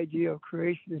whole idea of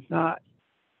creation is not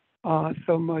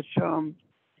so much,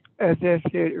 as I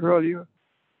said earlier,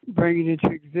 bringing into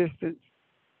existence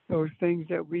those things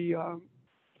that we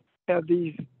have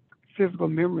these physical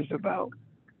memories about.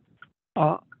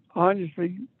 Uh,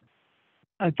 Honestly,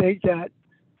 I think that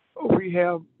we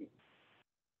have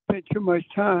spent too much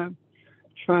time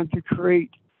trying to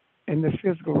create in the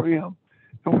physical realm.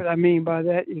 And what I mean by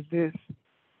that is this: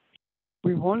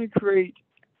 we want to create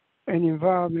an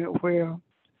environment where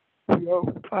we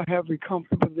have a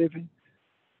comfortable living.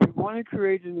 We want to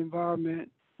create an environment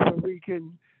where we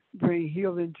can bring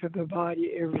healing to the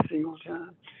body every single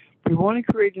time. We want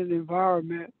to create an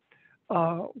environment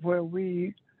where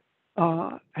we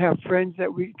have friends that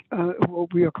who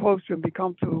we are close to and be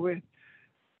comfortable with.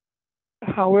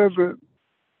 However,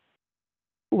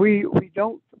 we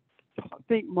don't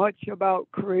think much about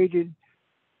creating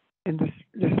in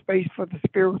the space for the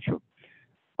spiritual.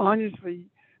 Honestly,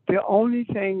 the only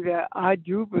thing that I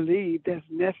do believe that's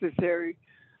necessary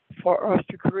for us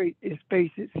to create is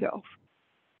space itself,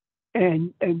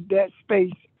 and that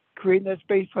space, creating that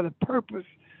space for the purpose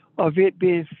of it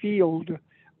being filled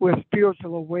with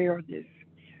spiritual awareness,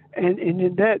 and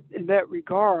in that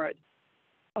regard,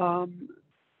 um,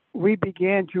 we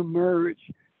began to merge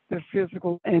the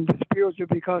physical and the spiritual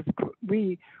because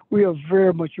we are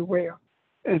very much aware,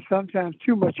 and sometimes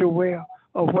too much aware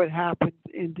of what happens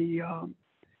in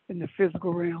the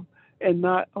physical realm, and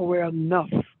not aware enough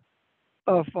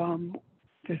of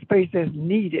the space that's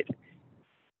needed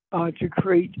to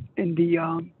create in the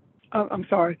I'm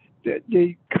sorry,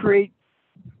 the create.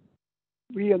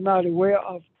 We are not aware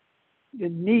of the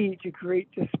need to create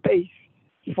the space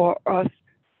for us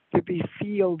to be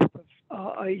filled with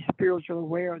a spiritual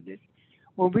awareness.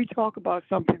 When we talk about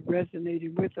something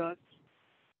resonating with us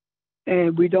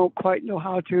and we don't quite know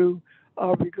how to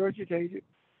regurgitate it,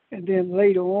 and then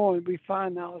later on we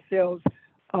find ourselves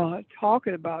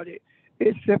talking about it,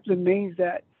 it simply means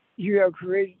that you have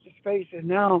created the space and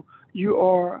now you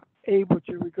are able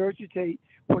to regurgitate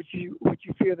what you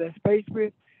fill that space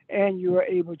with, and you are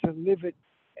able to live it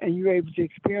and you're able to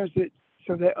experience it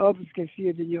so that others can see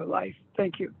it in your life.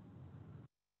 Thank you.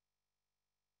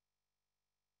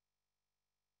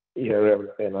 Yeah,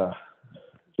 Reverend, and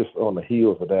just on the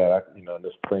heels of that,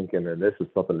 just thinking, and this is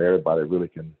something that everybody really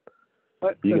can.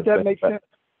 But You does can that make think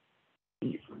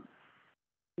sense?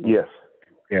 Yes,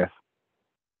 yes.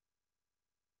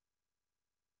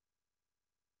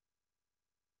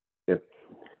 It,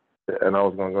 and I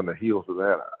was going to go on the heels of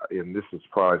that, and this is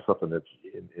probably something that,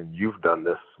 and you've done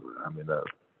this. I mean,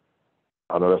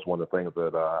 I know that's one of the things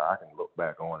that I can look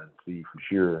back on and see for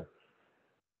sure.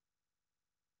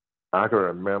 I can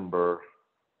remember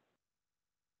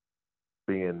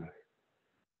being,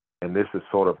 and this is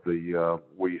sort of the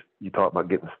where you talk about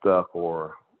getting stuck,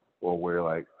 or where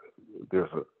like there's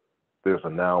a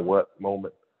now what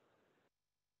moment.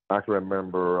 I can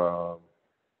remember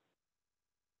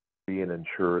being in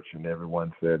church and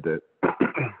everyone said that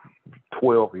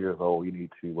 12 years old you need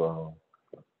to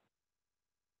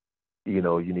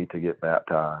you need to get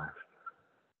baptized,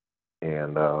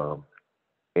 and I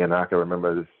can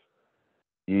remember this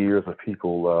years of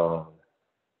people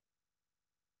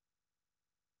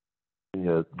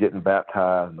getting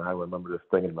baptized, and I remember just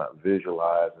thinking about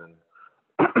visualizing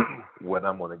when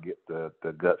I'm going to get the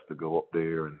guts to go up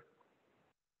there and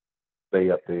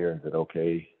stay up there, and said,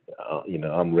 okay,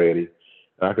 I'm ready.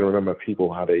 And I can remember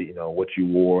people how they, what you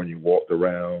wore and you walked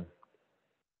around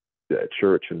the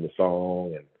church and the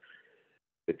song, and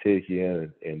they take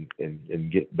you in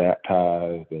and get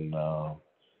baptized. And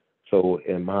so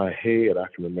in my head, I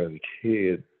can remember as a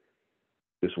kid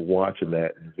just watching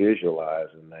that and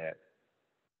visualizing that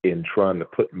and trying to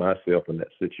put myself in that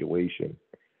situation.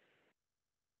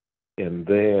 And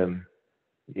then,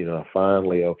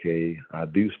 finally, okay, I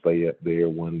do stay up there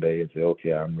one day and say,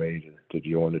 okay, I'm ready to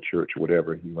join the church,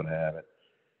 whatever you want to have it.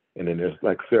 And then there's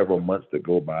like several months that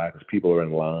go by because people are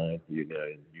in line, and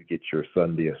you get your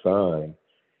Sunday assigned.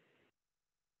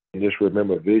 And just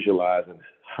remember visualizing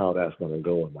how that's going to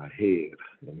go in my head.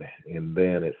 And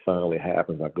then it finally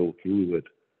happens. I go through it.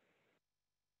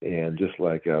 And just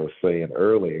like I was saying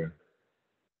earlier,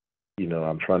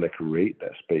 I'm trying to create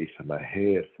that space in my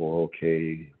head for,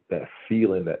 okay, that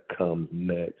feeling that comes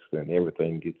next, and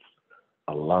everything gets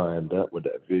aligned up with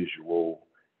that visual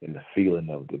and the feeling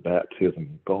of the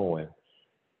baptism going.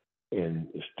 And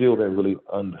still didn't really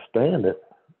understand it,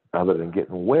 other than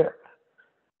getting wet.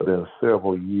 But then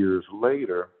several years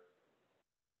later,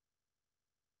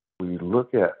 we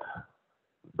look at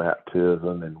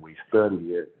baptism and we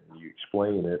study it and you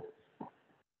explain it,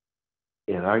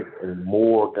 and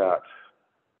more got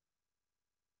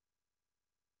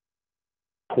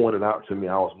pointed out to me.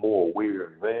 I was more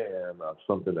aware then of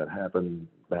something that happened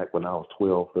back when I was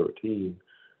 12, 13,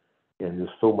 and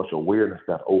just so much awareness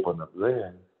got opened up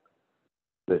then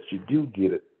that you do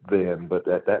get it then. But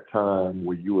at that time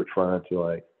where you were trying to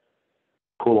like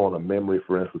pull on a memory,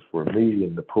 for instance, for me,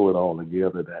 and to pull it all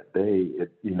together that day,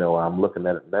 I'm looking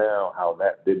at it now, how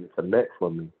that didn't connect for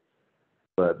me.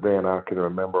 But then I can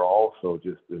remember also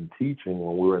just in teaching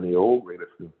when we were in the old grade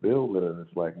building, and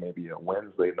it's like maybe a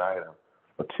Wednesday night or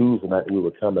a Tuesday night we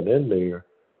were coming in there,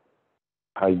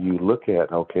 how you look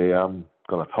at, okay, I'm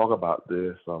going to talk about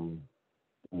this.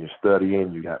 You're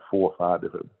studying, you got 4 or 5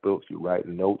 different books, you're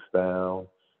writing notes down,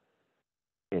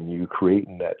 and you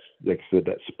creating that, like I said,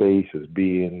 that space as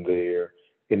being there.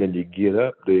 And then you get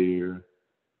up there,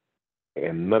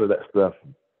 and none of that stuff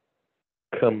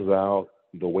comes out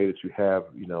the way that you have,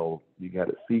 you got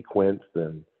it sequenced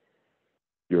and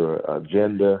your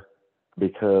agenda,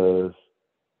 because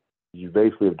you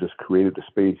basically have just created the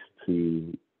space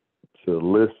to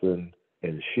listen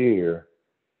and share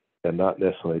and not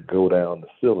necessarily go down the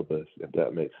syllabus, if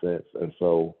that makes sense. And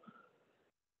so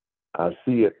I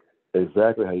see it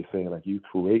exactly how you're saying, like you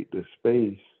create this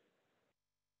space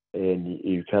and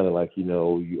you kind of like,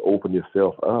 you open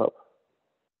yourself up.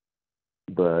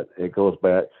 But it goes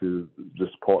back to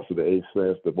just parts of the 8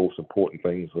 sense, the most important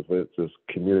things of it, just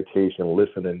communication,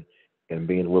 listening, and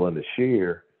being willing to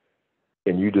share.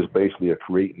 And you just basically are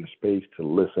creating the space to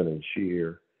listen and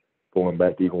share, going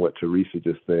back to even what Teresa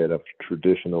just said of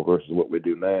traditional versus what we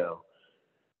do now.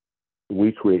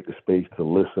 We create the space to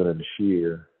listen and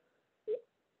share,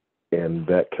 and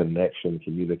that connection,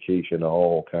 communication,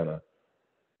 all kind of,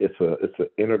 it's an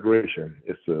integration.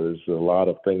 There's a lot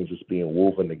of things just being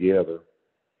woven together.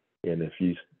 And if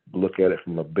you look at it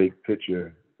from a big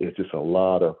picture, it's just a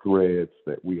lot of threads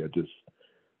that we are just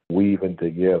weaving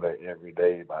together every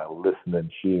day by listening,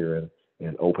 sharing,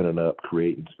 and opening up,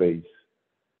 creating space,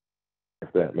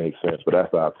 if that makes sense. But that's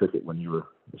how I took it when you were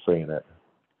saying that.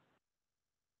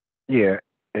 Yeah.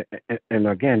 And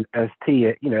again, ST,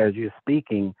 as you're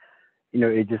speaking,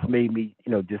 it just made me,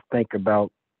 just think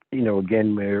about,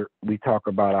 again, where we talk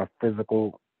about our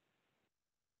physical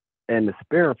and the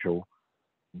spiritual.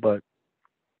 But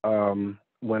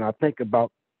when I think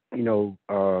about,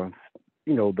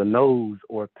 the nose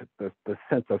or the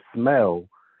sense of smell,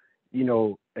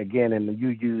 again, and you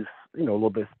use, a little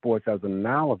bit of sports as an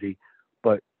analogy,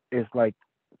 but it's like,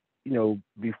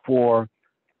 before,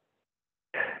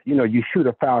 you shoot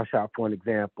a foul shot, for an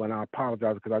example, and I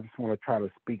apologize because I just want to try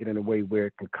to speak it in a way where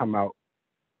it can come out,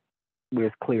 where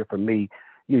it's clear for me.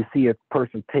 You see a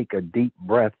person take a deep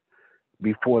breath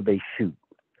before they shoot.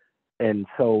 And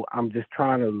so I'm just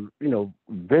trying to,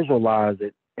 visualize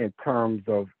it in terms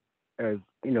of, as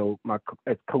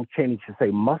as Coach Cheney should say,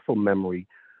 muscle memory.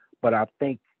 But I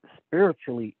think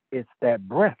spiritually, it's that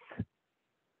breath.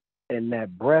 And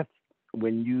that breath,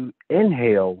 when you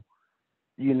inhale,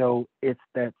 it's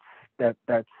that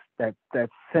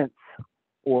sense,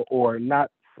 or not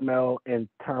smell in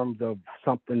terms of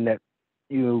something that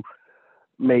you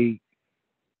may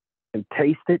can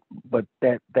taste it, but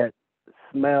that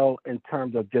smell in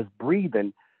terms of just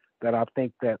breathing, that I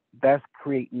think that's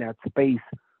creating that space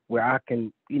where I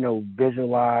can,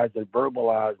 visualize and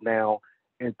verbalize now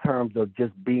in terms of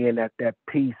just being at that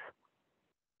peace,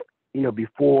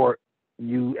 before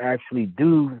you actually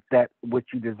do that what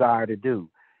you desire to do.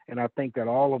 And I think that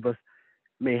all of us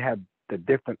may have the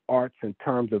different arts in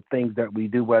terms of things that we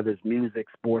do, whether it's music,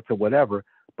 sports, or whatever,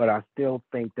 but I still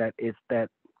think that it's that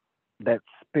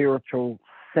spiritual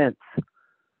sense,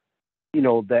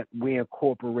 that we're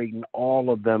incorporating all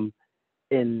of them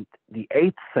in the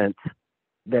 8th sense,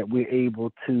 that we're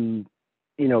able to,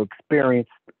 experience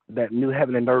that new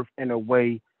heaven and earth in a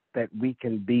way that we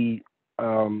can be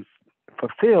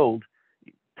fulfilled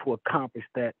to accomplish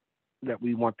that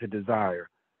we want to desire.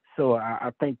 So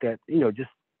I think that,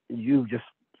 just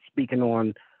speaking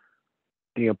on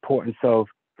the importance of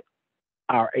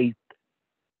our 8th,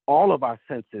 all of our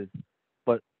senses,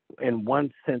 but in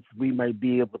one sense, we may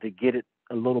be able to get it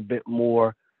a little bit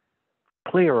more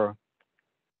clearer.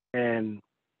 And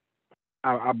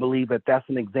I believe that that's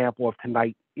an example of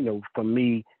tonight, for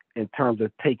me, in terms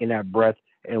of taking that breath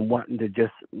and wanting to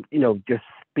just, just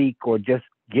speak or just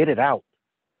get it out.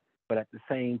 But at the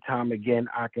same time, again,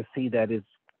 I can see that is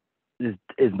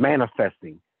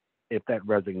manifesting, if that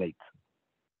resonates.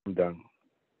 I'm done.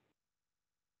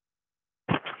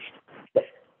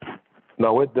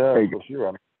 No, it does Hey, for sure.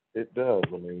 I mean, it does.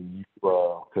 I mean,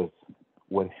 because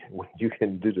when you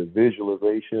can do the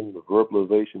visualization, the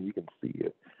verbalization, you can see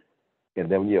it, and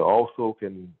then you also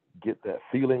can get that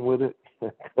feeling with it.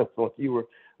 Because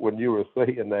when you were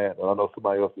saying that, and I know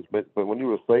somebody else has mentioned, but when you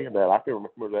were saying that, I can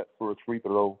remember that first free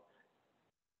throw.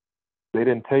 They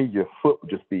didn't tell you your foot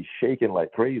would just be shaking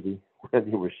like crazy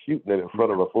when you were shooting it in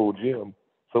front of a full gym.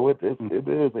 So it is.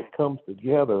 It comes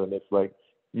together, and it's like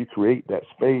you create that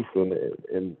space, and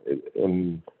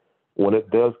when it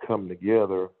does come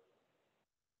together,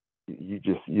 you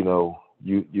just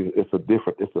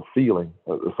it's a feeling.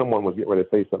 Someone was getting ready to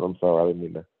say something. I'm sorry, I didn't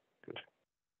mean to.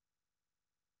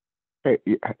 Hey,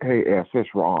 S, it's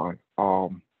Ron.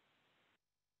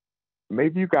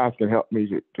 Maybe you guys can help me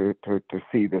to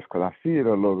see this, because I see it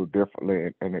a little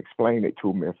differently, and explain it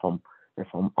to me if I'm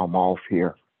off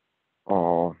here.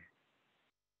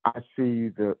 I see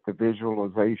the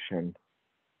visualization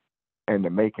and the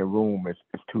making room is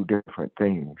two different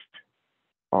things.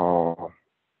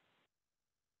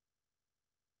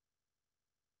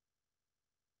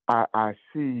 I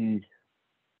see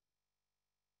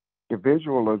the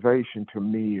visualization to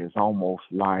me is almost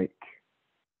like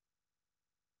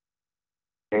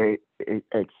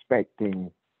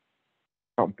expecting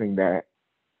something that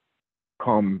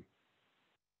come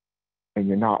and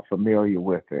you're not familiar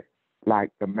with it,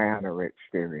 like the manna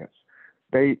experience.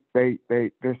 This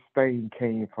thing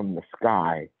came from the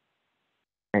sky,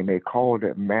 and they called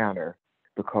it manna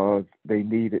because they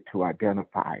needed to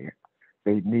identify it.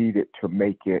 They needed to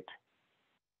make it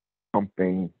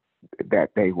something that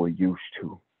they were used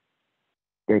to.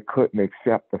 They couldn't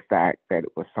accept the fact that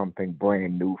it was something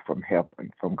brand new from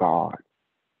heaven, from God.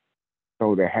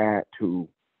 So they had to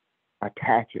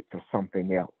attach it to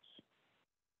something else.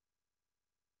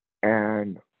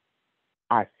 And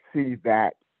I see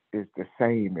that is the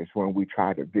same as when we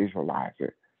try to visualize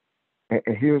it.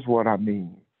 And here's what I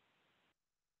mean.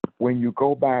 When you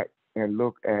go back and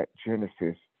look at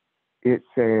Genesis, it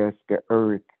says the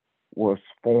earth was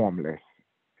formless.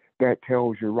 That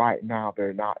tells you right now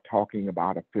they're not talking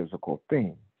about a physical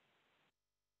thing.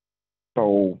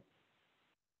 So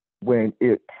when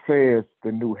it says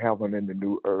the new heaven and the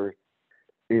new earth,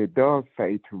 it does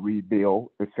say to rebuild,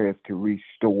 it says to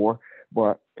restore,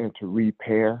 and to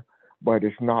repair, but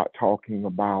it's not talking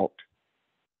about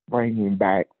bringing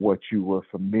back what you were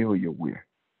familiar with.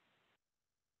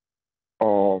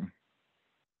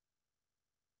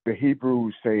 The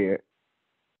Hebrews said,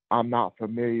 I'm not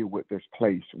familiar with this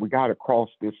place. We got to cross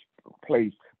this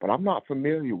place, but I'm not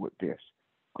familiar with this.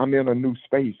 I'm in a new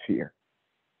space here.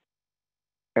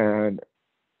 And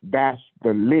that's the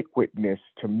liquidness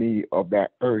to me of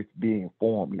that earth being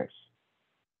formless.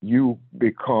 You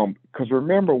become, because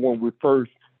remember when we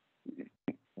first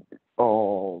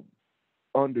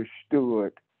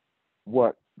understood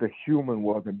what the human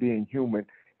was, and being human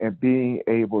and being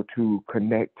able to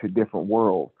connect to different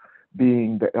worlds,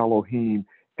 being the Elohim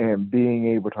and being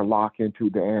able to lock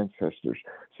into the ancestors.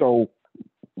 So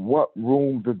what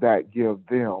room does that give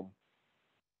them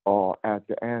as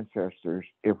the ancestors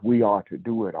if we are to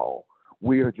do it all?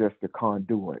 We are just the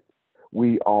conduit.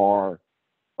 We are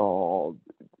the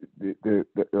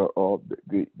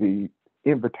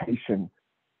invitation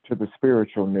to the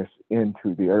spiritualness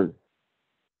into the earth.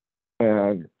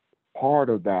 And part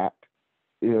of that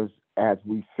is, as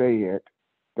we say it,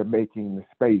 the making the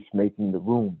space, making the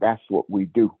room. That's what we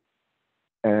do.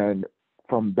 And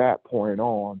from that point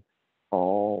on,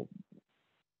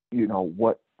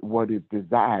 what is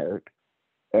desired,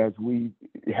 as we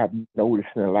have noticed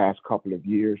in the last couple of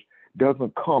years,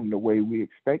 doesn't come the way we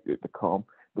expect it to come,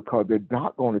 because it's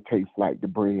not going to taste like the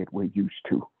bread we're used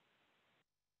to.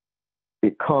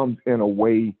 It comes in a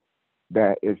way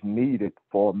that is needed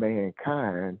for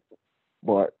mankind,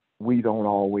 but we don't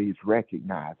always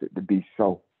recognize it to be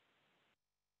so.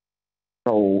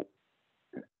 So,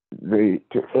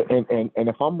 and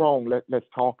if I'm wrong, let's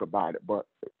talk about it. But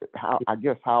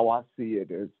how I see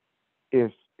it is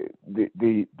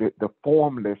the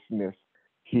formlessness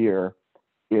here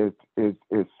is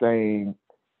saying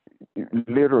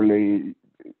literally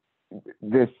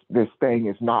this thing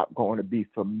is not going to be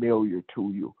familiar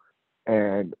to you,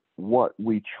 and what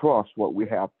we trust, what we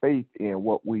have faith in,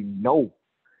 what we know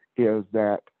is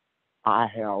that I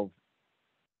have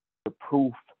the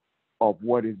proof of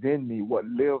what is in me, what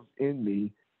lives in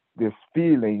me, this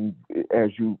feeling,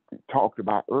 as you talked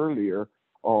about earlier,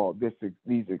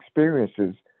 these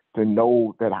experiences, to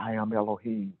know that I am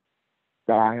Elohim,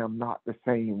 that I am not the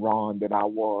same Ron that I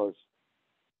was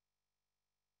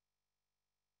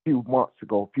a few months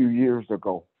ago, a few years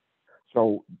ago.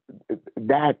 So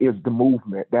that is the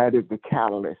movement. That is the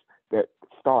catalyst. that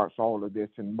starts all of this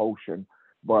in motion.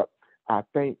 But I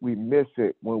think we miss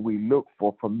it when we look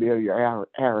for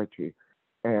familiarity,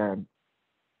 and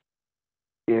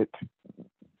it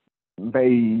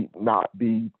may not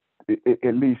be,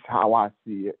 at least how I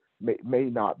see it, may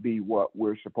not be what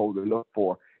we're supposed to look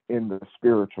for in the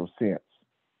spiritual sense.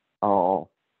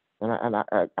 And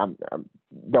I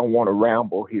don't want to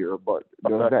ramble here, but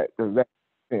does that make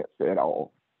sense at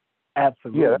all?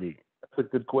 Absolutely. Yeah, that's a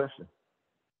good question.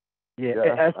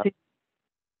 Yeah.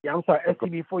 I'm sorry,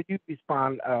 SC, before you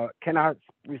respond, can I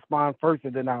respond first,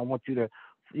 and then I want you to,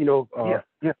 Go ahead.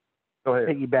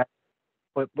 piggyback.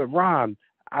 But Ron,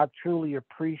 I truly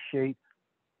appreciate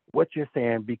what you're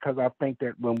saying, because I think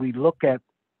that when we look at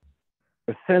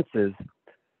the senses,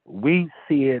 we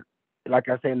see it, like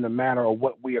I say, in the manner of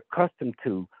what we're accustomed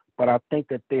to. But I think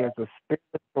that there's a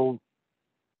spiritual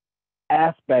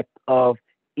aspect of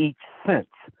each sense.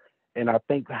 And I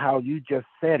think how you just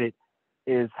said it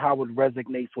is how it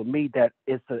resonates with me, that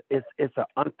it's an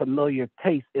unfamiliar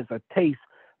taste. It's a taste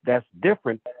that's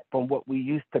different from what we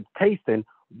used to tasting,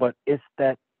 but it's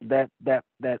that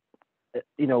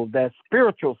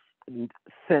spiritual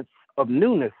sense of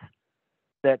newness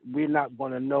that we're not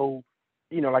going to know,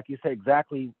 like you said,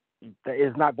 exactly, that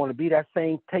it's not going to be that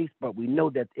same taste, but we know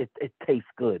that it tastes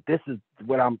good. This is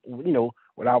what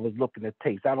what I was looking to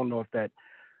taste. I don't know if that,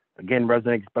 again,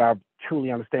 resonates, but I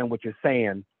truly understand what you're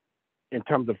saying in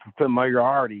terms of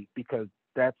familiarity, because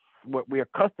that's what we're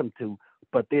accustomed to,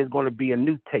 but there's going to be a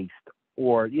new taste,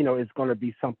 or, it's going to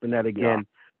be something that, again,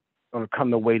 going to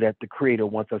come the way that the creator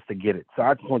wants us to get it. So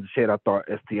I just wanted to share that thought.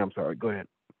 ST, I'm sorry. Go ahead.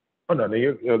 Oh, no,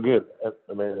 you're good.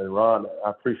 I mean, and Ron,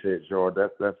 I appreciate it, George.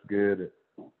 That's good.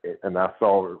 And I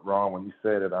saw it, Ron, when you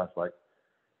said it, I was like,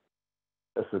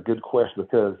 that's a good question,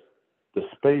 because the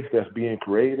space that's being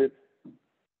created,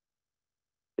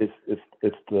 it's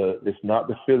not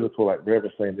the physical, like Rev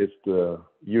was saying,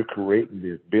 you're creating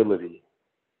the ability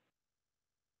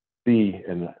to see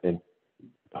and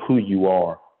who you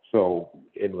are. So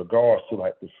in regards to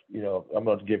like this, I'm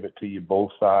going to give it to you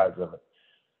both sides of it.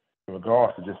 In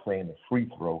regards to just saying the free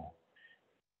throw,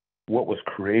 what was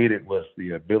created was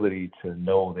the ability to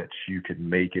know that you can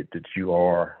make it, that you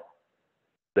are.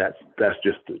 That's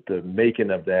just the making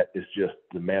of that is just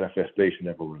the manifestation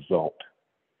of a result.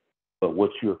 But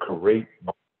what you're creating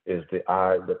is the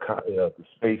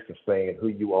space of saying who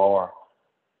you are.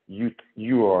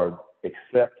 You are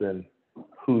accepting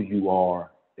who you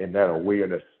are, and that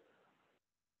awareness,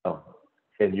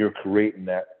 and you're creating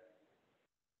that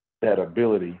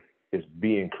ability is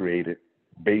being created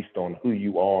based on who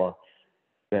you are,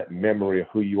 that memory of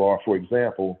who you are. For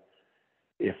example,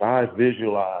 if I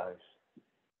visualize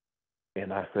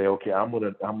and I say, okay, I'm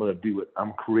gonna do it.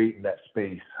 I'm creating that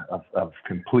space of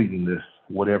completing this,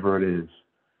 whatever it is.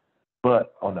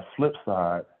 But on the flip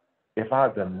side, if I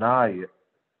deny it,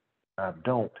 I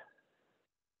don't.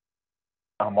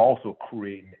 I'm also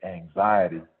creating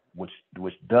anxiety, which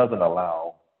doesn't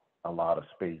allow a lot of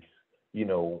space.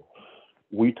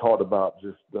 We talked about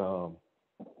just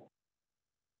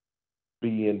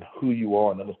being who you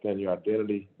are and understanding your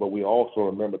identity, but we also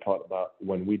remember talking about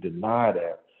when we deny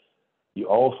that, you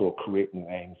also creating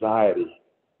anxiety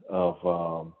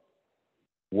of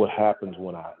what happens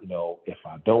when if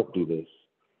I don't do this,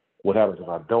 what happens if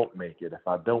I don't make it, if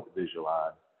I don't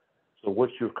visualize. So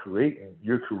what you're creating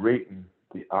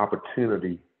the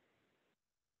opportunity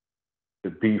to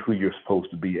be who you're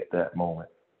supposed to be at that moment.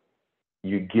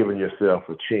 You're giving yourself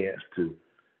a chance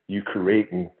you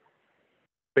creating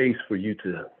space for you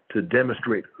to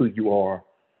demonstrate who you are,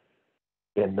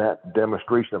 and that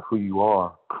demonstration of who you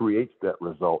are creates that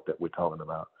result that we're talking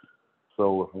about.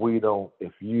 So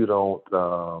if you don't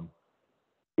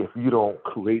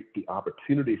create the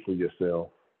opportunity for yourself,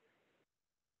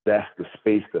 that's the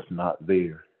space that's not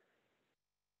there.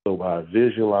 So by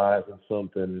visualizing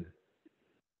something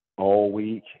all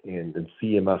week and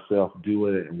seeing myself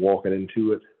doing it and walking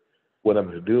into it, what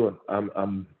I'm doing,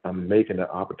 I'm making an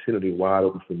opportunity wide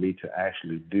open for me to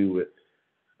actually do it.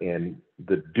 And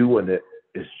the doing it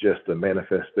is just a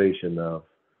manifestation of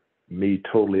me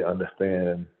totally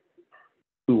understanding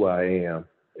who I am,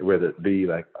 whether it be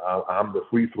like I'm the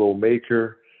free throw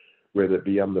maker, whether it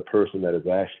be I'm the person that is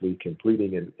actually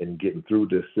completing and getting through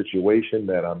this situation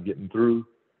that I'm getting through.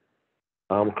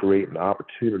 I'm creating an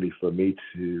opportunity for me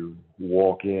to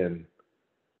walk in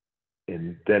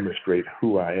and demonstrate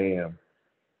who I am.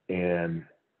 And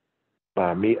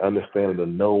by me understanding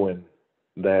and knowing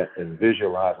that and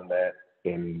visualizing that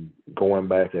and going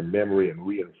back in memory and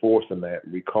reinforcing that,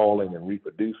 recalling and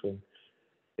reproducing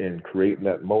and creating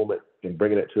that moment and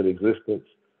bringing it to existence,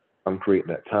 I'm creating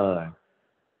that time.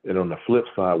 And on the flip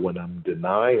side, when I'm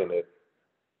denying it,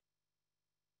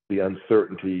 the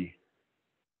uncertainty,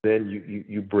 then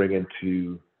you bring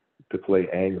into to play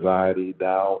anxiety,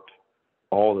 doubt,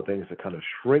 all the things that kind of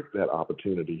shrink that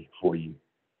opportunity for you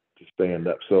to stand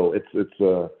up. So it's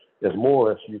more or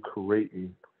less you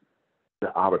creating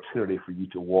the opportunity for you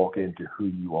to walk into who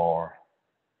you are.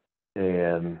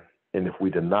 And if we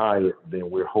deny it, then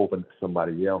we're hoping that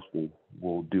somebody else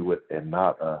will do it and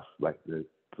not us. Like the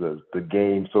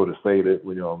game, so to say, that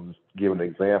I'm giving an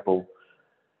example.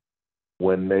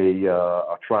 When they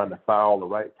are trying to foul the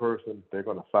right person, they're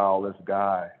going to foul this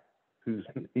guy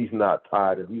he's not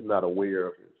tied and he's not aware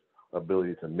of his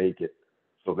ability to make it.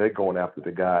 So they're going after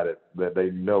the guy that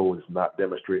they know is not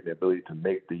demonstrating the ability to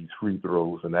make these free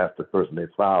throws, and that's the person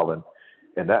they're fouling.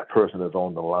 And that person is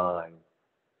on the line.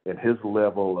 And his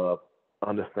level of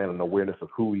understanding and awareness of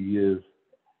who he is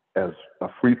as a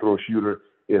free throw shooter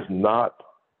is not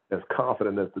as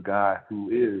confident as the guy who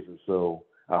is. And so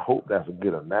I hope that's a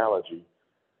good analogy,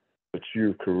 but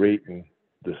you're creating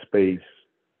the space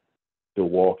to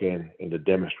walk in and to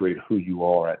demonstrate who you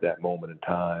are at that moment in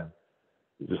time.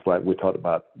 Just like we talked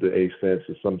about the eighth sense,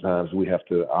 is sometimes we have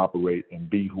to operate and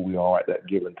be who we are at that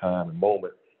given time and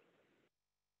moment.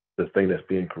 The thing that's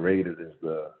being created is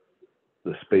the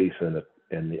space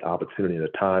and the opportunity and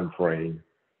the time frame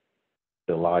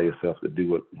to allow yourself to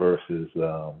do it versus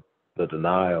the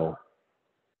denial.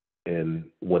 And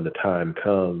when the time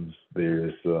comes,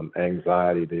 there's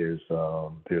anxiety, there's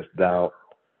doubt,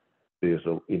 there's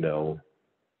a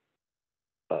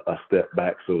step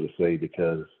back, so to say,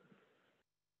 because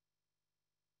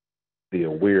the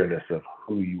awareness of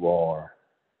who you are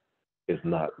is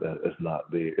not there. It's not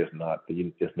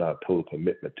a total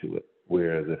commitment to it.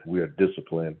 Whereas if we are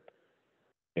disciplined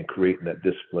and creating that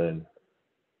discipline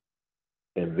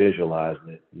and visualizing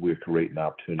it, we're creating an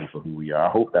opportunity for who we are.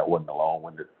 I hope that wasn't a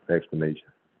long-winded explanation.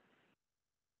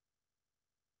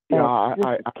 Yeah,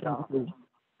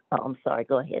 I'm sorry.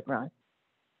 Go ahead, Ron.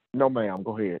 No, ma'am.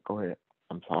 Go ahead.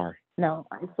 I'm sorry. No,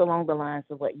 it's along the lines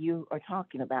of what you are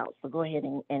talking about. So go ahead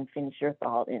and finish your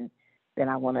thought, and then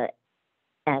I want to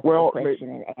ask a question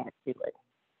and add to it.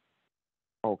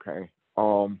 Okay.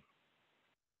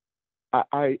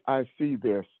 I see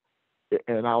this,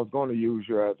 and I was going to use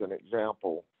you as an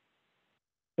example.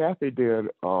 Kathy did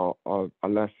a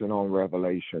lesson on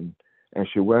Revelation, and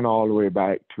she went all the way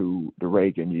back to the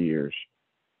Reagan years,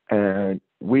 and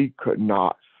we could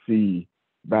not see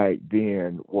back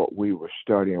then what we were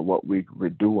studying, what we were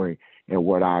doing, and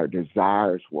what our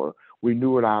desires were. We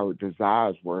knew what our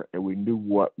desires were, and we knew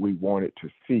what we wanted to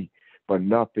see, but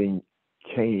nothing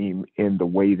came in the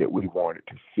way that we wanted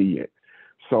to see it.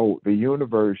 So the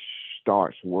universe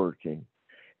starts working,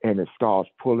 and it starts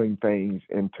pulling things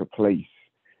into place,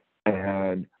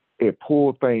 and it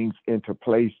pulled things into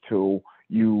place till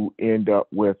you end up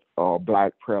with a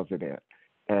black president.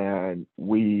 And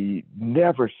we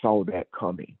never saw that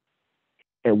coming.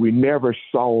 And we never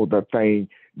saw the thing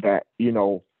that,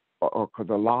 because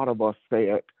a lot of us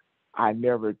said, I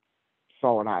never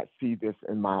thought I'd see this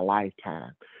in my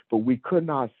lifetime. But we could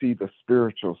not see the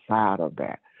spiritual side of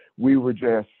that. We were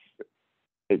just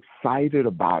excited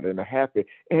about it and happy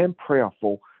and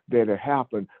prayerful that it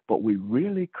happened, but we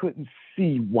really couldn't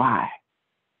see why.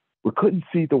 We couldn't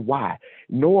see the why,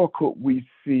 nor could we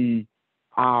see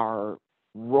our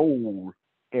role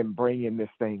in bringing this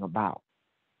thing about.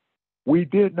 We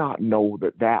did not know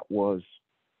that was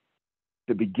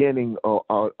the beginning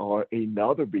or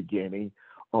another beginning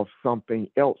of something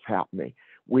else happening.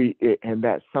 And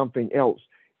that something else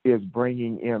is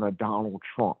bringing in a Donald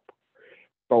Trump.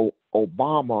 So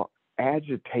Obama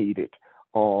agitated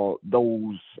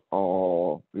those,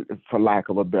 for lack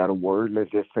of a better word,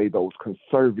 let's just say those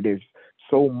conservatives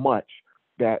so much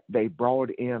that they brought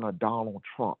in a Donald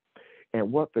Trump.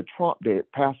 And what the Trump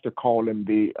did, Pastor called him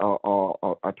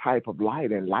a type of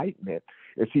enlightenment,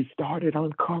 is he started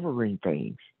uncovering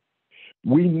things.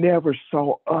 We never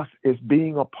saw us as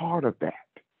being a part of that.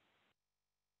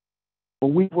 But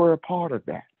we were a part of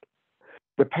that.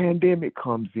 The pandemic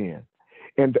comes in,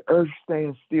 and the earth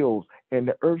stands still, and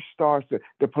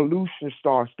the pollution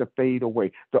starts to fade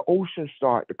away. The oceans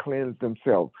start to cleanse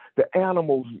themselves. The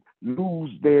animals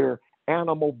lose their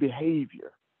animal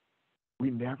behavior. We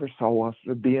never saw us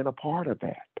as being a part of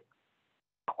that.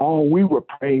 All we were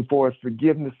praying for is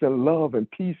forgiveness and love and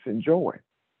peace and joy.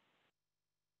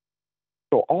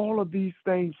 So all of these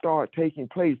things start taking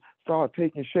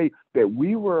shape that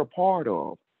we were a part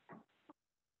of.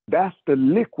 That's the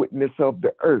liquidness of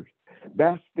the earth.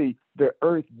 That's the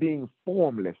earth being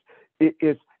formless. It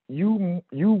is you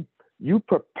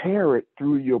prepare it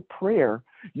through your prayer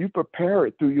You prepare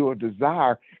it through your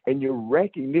desire and your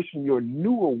recognition, your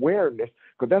new awareness,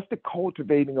 because that's the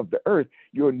cultivating of the earth,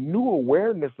 your new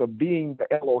awareness of being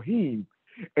the Elohim.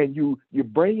 And you're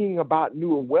bringing about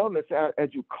new awareness as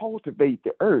you cultivate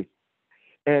the earth.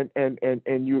 And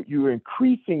you're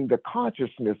increasing the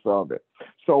consciousness of it.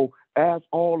 So as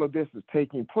all of this is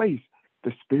taking place,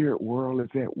 the spirit world is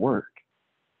at work.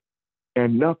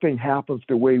 And nothing happens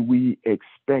the way we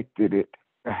expected it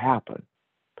to happen.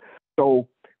 So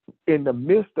in the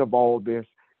midst of all this,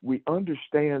 we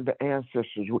understand the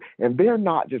ancestors, and they're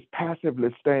not just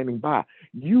passively standing by.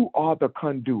 You are the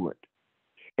conduit.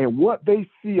 And what they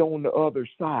see on the other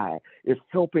side is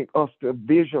helping us to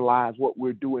visualize what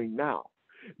we're doing now.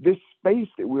 This space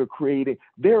that we're creating,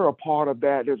 they're a part of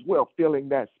that as well, filling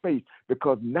that space,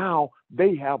 because now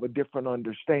they have a different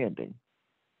understanding.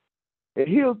 And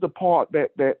here's the part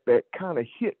that kind of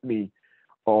hit me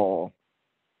when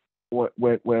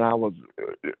I was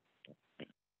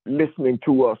listening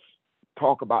to us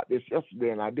talk about this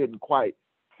yesterday, and I didn't quite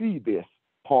see this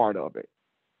part of it.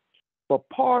 But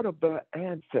part of the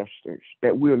ancestors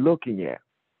that we're looking at,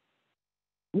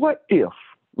 what if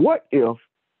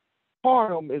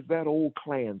part of them is that old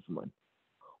Klansman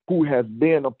who has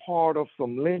been a part of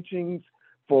some lynchings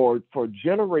for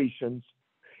generations,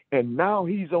 and now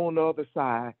he's on the other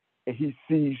side and he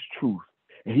sees truth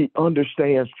and he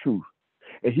understands truth.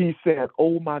 And he said,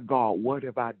 oh my God, what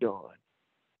have I done?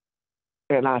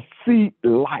 And I see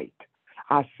light.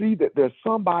 I see that there's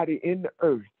somebody in the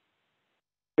earth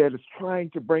that is trying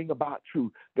to bring about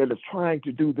truth, that is trying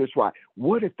to do this right.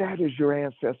 What if that is your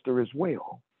ancestor as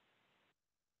well?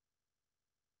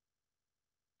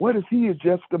 What if he is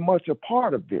just as much a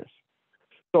part of this?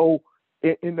 So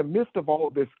in the midst of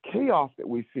all this chaos that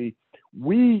we see,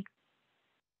 we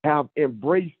have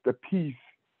embraced the peace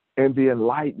and the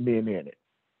enlightenment in it.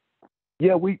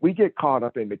 Yeah, we get caught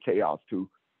up in the chaos too,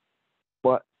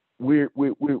 but we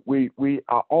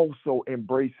are also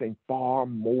embracing far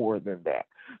more than that.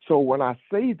 So when I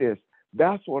say this,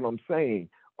 that's what I'm saying.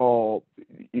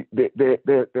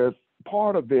 There's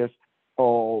part of this.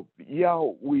 We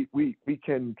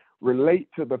can relate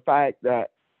to the fact that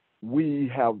we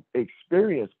have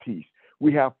experienced peace,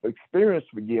 we have experienced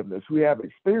forgiveness, we have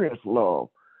experienced love,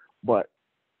 but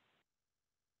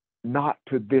not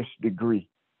to this degree.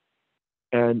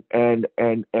 And then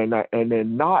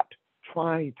not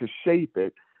trying to shape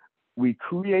it, we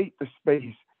create the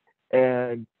space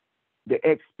and the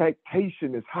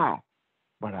expectation is high,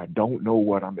 but I don't know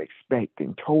what I'm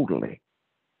expecting totally.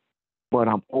 But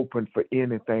I'm open for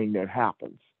anything that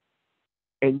happens.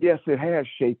 And yes, it has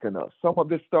shaken us. Some of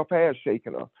this stuff has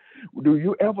shaken us. Do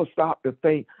you ever stop to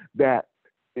think that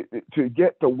to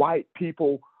get the white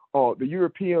people, the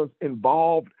Europeans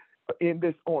involved in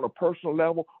this on a personal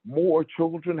level, more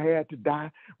children had to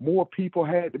die, more people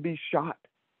had to be shot,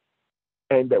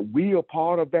 and that we are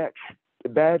part of that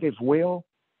as well?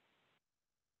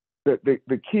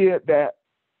 The kid that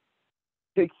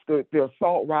takes the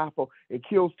assault rifle and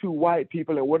kills 2 white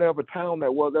people in whatever town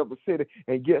that was, ever city,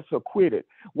 and gets acquitted.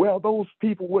 Well, those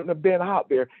people wouldn't have been out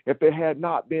there if there had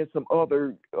not been some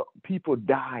other people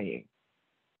dying.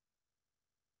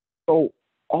 So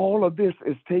all of this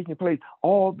is taking place.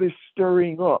 All this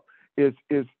stirring up is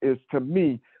to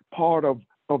me part of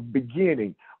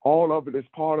beginning. All of it is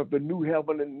part of the new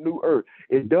heaven and new earth.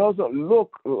 It doesn't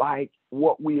look like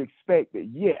what we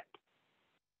expected yet,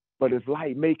 but it's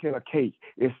like making a cake.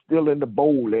 It's still in the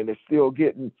bowl, and it's still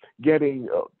getting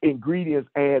ingredients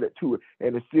added to it,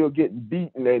 and it's still getting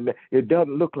beaten, and it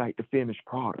doesn't look like the finished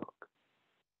product.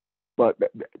 But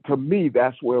to me,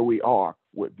 that's where we are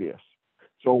with this.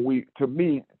 So to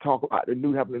me, talk about the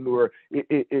new heaven and new earth.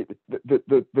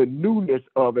 The newness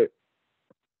of it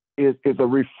is a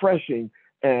refreshing,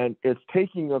 and it's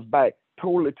taking us back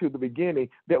totally to the beginning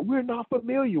that we're not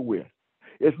familiar with.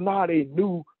 It's not a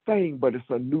new thing, but it's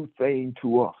a new thing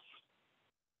to us.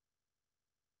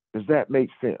 Does that make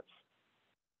sense?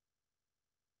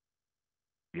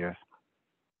 Yes.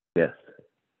 Yes.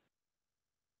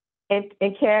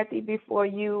 And Kathy, before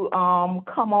you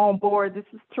come on board, this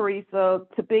is Teresa.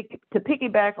 To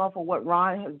piggyback off of what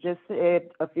Ron has just said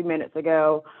a few minutes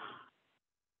ago,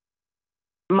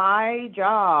 my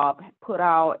job put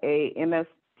out a MS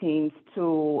Teams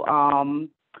tool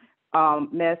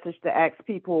message to ask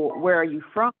people, where are you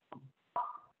from?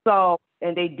 So,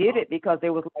 and they did it because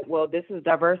they was like, well, this is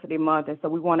Diversity Month, and so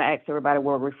we want to ask everybody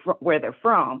where they're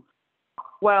from.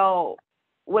 Well,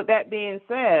 with that being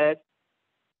said,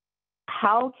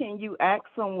 how can you ask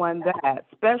someone that,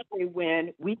 especially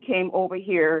when we came over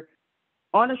here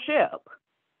on a ship?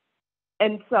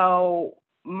 And so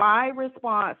my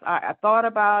response, I thought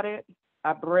about it,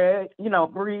 I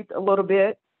breathed a little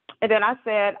bit. And then I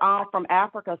said, I'm from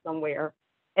Africa somewhere.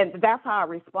 And that's how I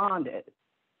responded.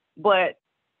 But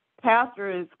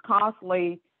Pastor is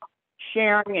constantly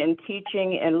sharing and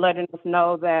teaching and letting us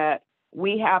know that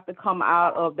we have to come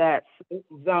out of that safe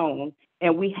zone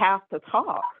and we have to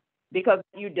talk, because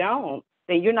if you don't,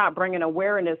 then you're not bringing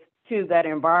awareness to that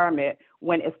environment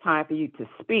when it's time for you to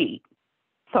speak.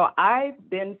 So I've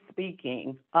been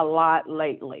speaking a lot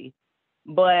lately,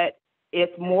 but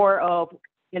it's more of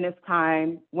when it's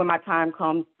time, when my time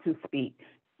comes to speak.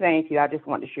 Thank you. I just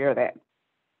want to share that.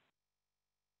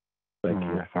 Thank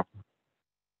you.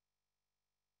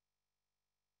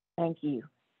 Thank you.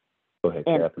 Go ahead,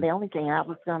 And Catherine. the only thing I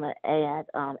was going to add,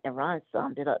 and Ron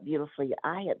summed it up beautifully.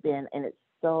 I had been, and it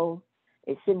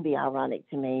shouldn't be ironic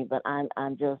to me, but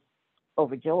I'm just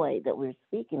overjoyed that we're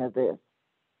speaking of this,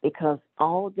 because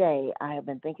all day I have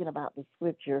been thinking about the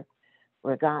scripture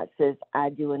where God says, I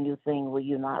do a new thing, will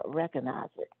you not recognize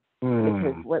it?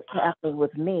 Because what's happening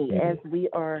with me, as we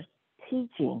are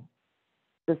teaching,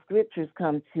 the scriptures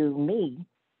come to me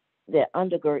that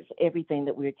undergirds everything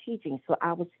that we're teaching. So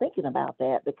I was thinking about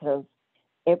that, because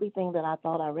everything that I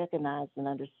thought I recognized and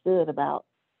understood about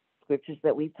scriptures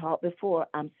that we've taught before,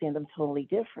 I'm seeing them totally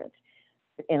different,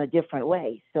 in a different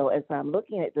way. So as I'm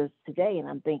looking at this today and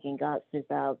I'm thinking, God says,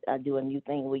 I'll do a new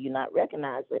thing, will you not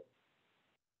recognize it?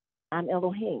 I'm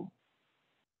Elohim.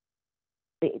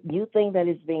 The new thing that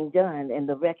is being done, and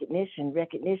the recognition,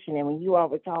 and when you all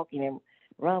were talking and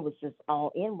Ron was just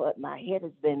all in where my head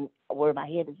has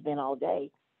been all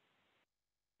day.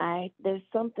 There's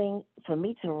something for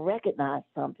me to recognize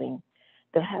something.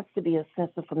 There has to be a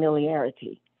sense of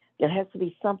familiarity. There has to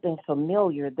be something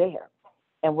familiar there.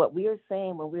 And what we're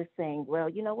saying when we're saying, well,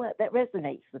 you know what, that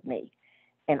resonates with me.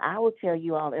 And I will tell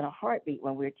you all in a heartbeat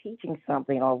when we're teaching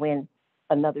something, or when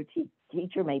another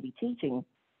teacher may be teaching,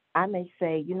 I may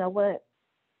say, you know what,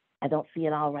 I don't see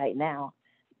it all right now,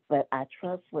 but I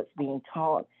trust what's being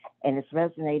taught and it's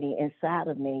resonating inside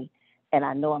of me, and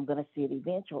I know I'm going to see it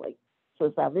eventually. So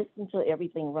as I listen to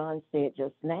everything Ron said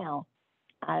just now,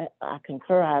 I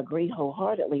concur, I agree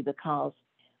wholeheartedly, because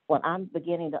what I'm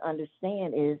beginning to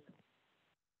understand is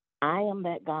I am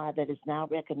that God that is now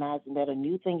recognizing that a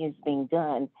new thing is being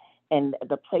done, and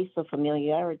the place of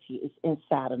familiarity is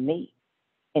inside of me.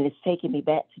 And it's taking me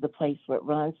back to the place where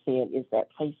Ron said is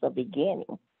that place of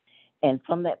beginning. And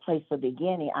from that place of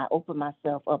beginning, I open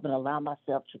myself up and allow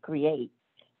myself to create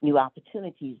new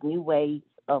opportunities, new ways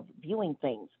of viewing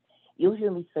things. You'll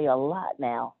hear me say a lot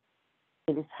now,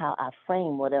 it is how I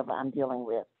frame whatever I'm dealing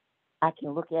with. I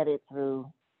can look at it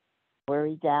through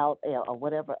worry, doubt, or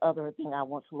whatever other thing I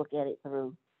want to look at it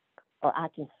through. Or I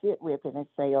can sit with it and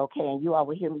say, okay, and you all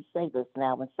will hear me say this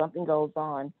now, when something goes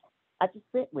on, I just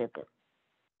sit with it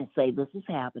and say, this is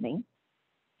happening.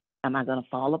 Am I going to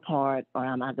fall apart, or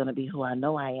am I going to be who I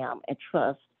know I am, and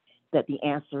trust that the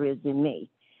answer is in me?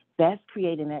 That's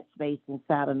creating that space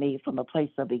inside of me from a place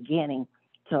of beginning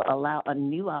to allow a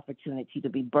new opportunity to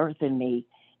be birthed in me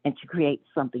and to create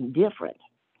something different.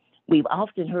 We've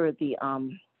often heard the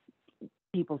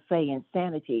people say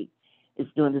insanity is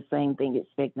doing the same thing,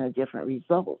 expecting a different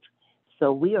result.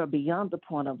 So we are beyond the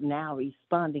point of now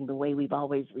responding the way we've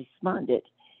always responded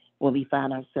when we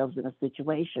find ourselves in a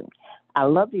situation. I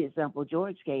love the example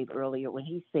George gave earlier when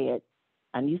he said,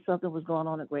 I knew something was going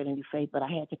on at Greater New Faith, but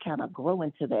I had to kind of grow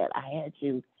into that. I had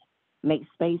to make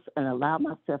space and allow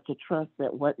myself to trust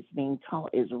that what is being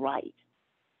taught is right.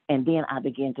 And then I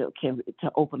began to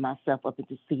open myself up and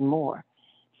to see more.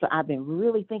 So I've been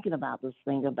really thinking about this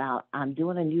thing about, I'm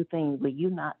doing a new thing. Will you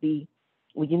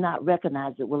not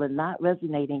recognize it? Will it not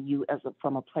resonate in you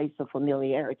from a place of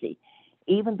familiarity?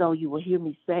 Even though you will hear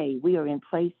me say we are in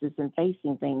places and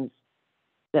facing things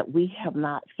that we have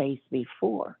not faced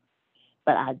before.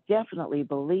 But I definitely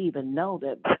believe and know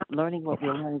that learning what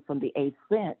we're learning from the eighth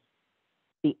sense,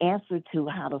 the answer to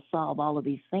how to solve all of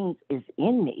these things is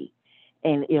in me.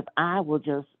 And if I will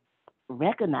just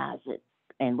recognize it,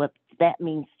 and what that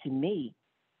means to me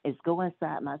is go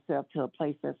inside myself to a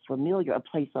place that's familiar, a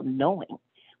place of knowing.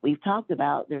 We've talked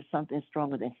about there's something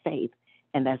stronger than faith,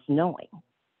 and that's knowing.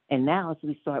 And now as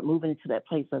we start moving into that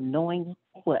place of knowing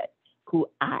who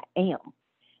I am,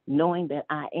 knowing that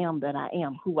I am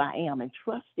who I am, and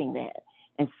trusting that,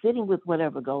 and sitting with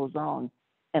whatever goes on,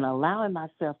 and allowing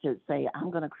myself to say, I'm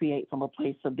going to create from a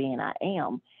place of being I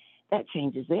am, that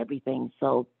changes everything.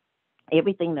 So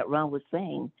everything that Ron was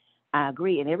saying, I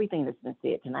agree, and everything that's been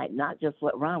said tonight, not just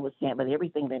what Ron was saying, but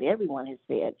everything that everyone has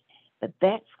said,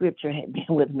 that scripture had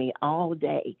been with me all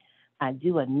day. I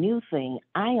do a new thing.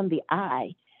 I am the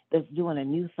I that's doing a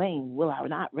new thing. Will I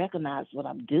not recognize what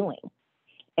I'm doing?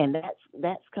 And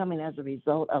that's coming as a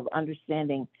result of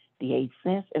understanding the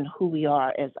essence and who we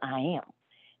are as I am.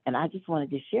 And I just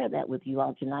wanted to share that with you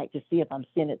all tonight to see if I'm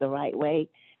seeing it the right way,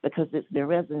 because it's been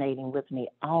resonating with me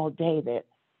all day that,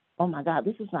 oh my God,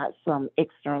 this is not some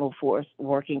external force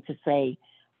working to say,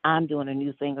 I'm doing a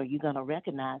new thing or you're going to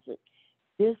recognize it.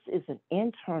 This is an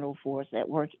internal force at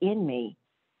work in me,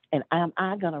 and am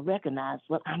I going to recognize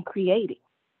what I'm creating?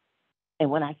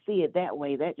 And when I see it that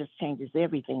way, that just changes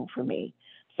everything for me.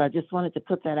 So I just wanted to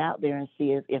put that out there and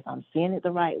see if I'm seeing it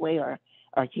the right way, or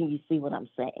can you see what I'm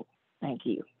saying? Thank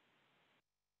you.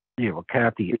 Yeah, well,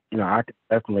 Kathy, I can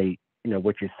definitely,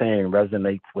 what you're saying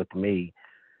resonates with me.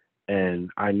 And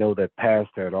I know that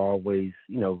Pastor had always,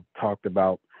 talked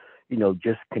about,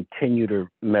 just continue to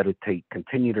meditate,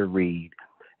 continue to read.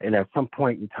 And at some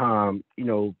point in time,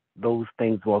 those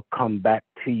things will come back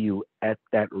to you at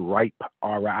that ripe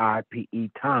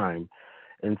RIPE time.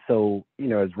 And so,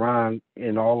 as Ron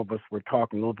and all of us were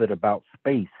talking a little bit about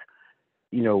space,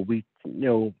 we,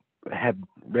 have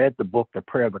read the book, The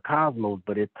Prayer of the Cosmos,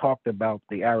 but it talked about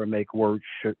the Aramaic word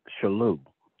shalu,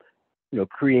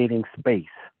 creating space,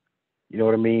 you know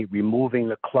what I mean? Removing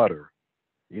the clutter,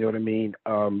 you know what I mean?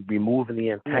 Removing the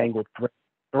entangled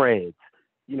threads,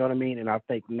 you know what I mean? And I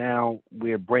think now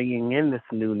we're bringing in this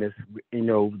newness,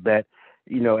 that,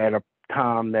 at a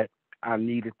time that I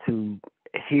needed to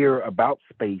hear about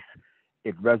space,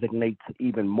 it resonates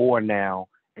even more now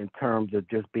in terms of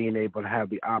just being able to have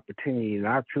the opportunity. And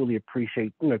I truly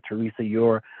appreciate, Teresa,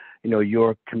 your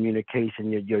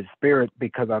communication, your spirit,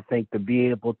 because I think to be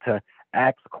able to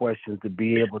ask questions, to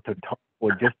be able to talk,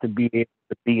 or just to be able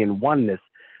to be in oneness.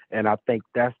 And I think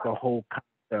that's the whole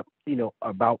concept,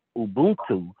 about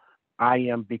Ubuntu. I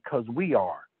am because we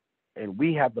are, and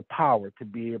we have the power to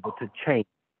be able to change,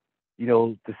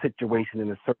 the situation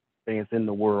and the circumstance in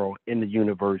the world, in the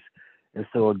universe. And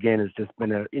so again, it's just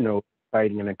been a,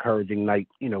 exciting and encouraging night,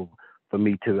 for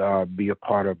me to be a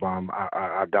part of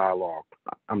our dialogue.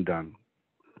 I'm done.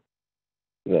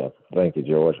 Yeah, thank you,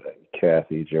 George,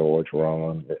 Kathy, George,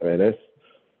 Ron. I mean,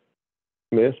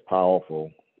 it's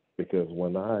powerful, because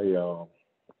when I know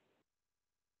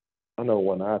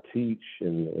when I teach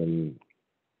and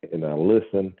I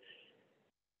listen,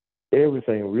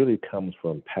 everything really comes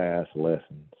from past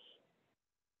lessons.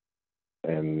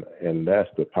 And that's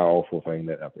the powerful thing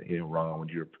that I hear, Ron, when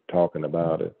you're talking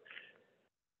about it.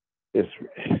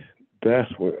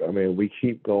 That's what, I mean, we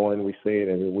keep going, we say it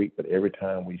every week, but every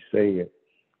time we say it,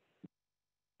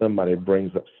 somebody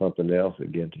brings up something else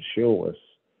again to show us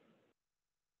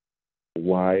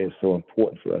why it's so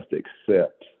important for us to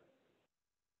accept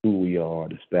who we are,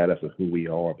 the status of who we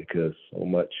are, because so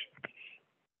much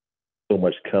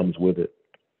comes with it.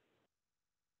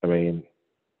 I mean,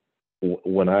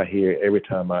 when I hear, every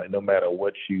time no matter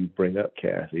what you bring up,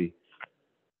 Kathy,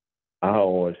 I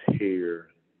always hear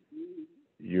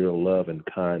your love and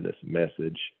kindness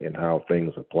message and how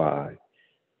things apply.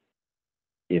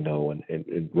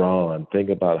 And Ron,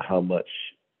 think about how much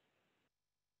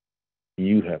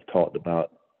you have talked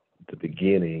about the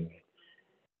beginning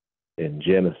in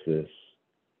Genesis,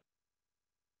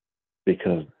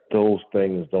 because those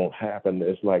things don't happen.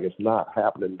 It's like it's not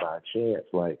happening by chance.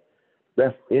 Like,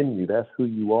 that's in you. That's who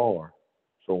you are.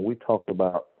 So when we talk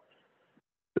about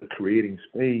the creating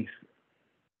space,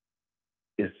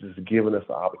 it's just giving us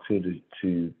the opportunity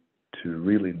to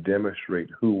really demonstrate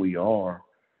who we are.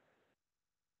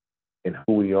 And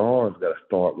who we are has got to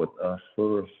start with us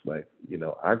first. Like,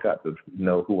 I got to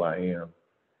know who I am.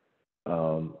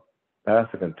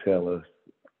 Pastor can tell us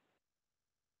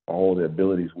all the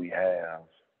abilities we have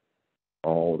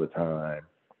all the time.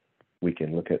 We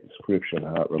can look at the scripture and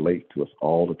how it relates to us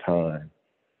all the time.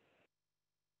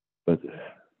 But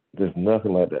there's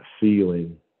nothing like that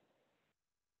feeling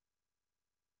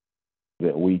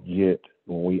that we get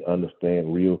when we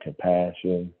understand real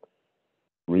compassion,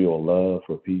 real love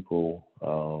for people.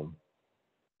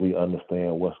 We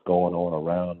understand what's going on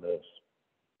around us,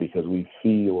 because we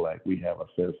feel like we have a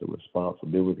sense of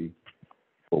responsibility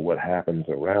for what happens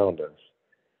around us.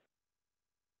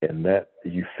 And that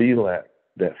you feel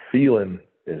that feeling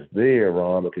is there,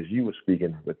 Ron, because you were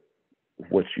speaking with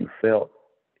what you felt,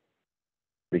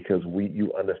 because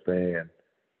you understand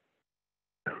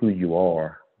who you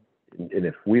are. And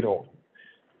if we don't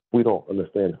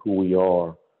understand who we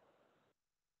are,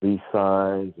 these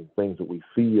signs and things that we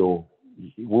feel,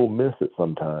 we'll miss it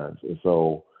sometimes. And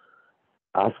so,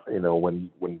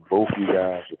 when both you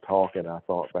guys were talking, I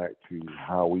thought back to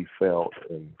how we felt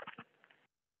and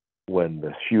when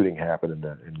the shooting happened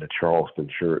in the Charleston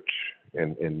church,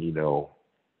 and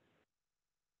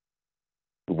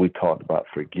we talked about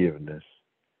forgiveness.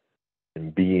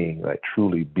 and being, like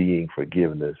truly being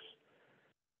forgiveness,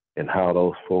 and how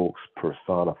those folks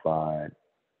personified,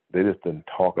 they just didn't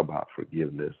talk about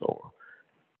forgiveness, or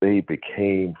they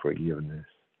became forgiveness.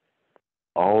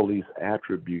 All these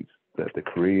attributes that the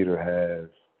Creator has,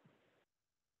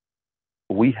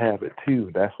 we have it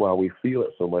too. That's why we feel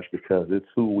it so much, because it's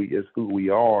who we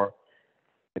are.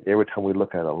 And every time we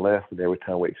look at a lesson, every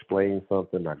time we explain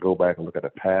something, I go back and look at a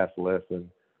past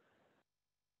lesson.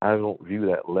 I don't view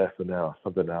that lesson now as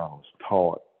something I was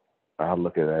taught. I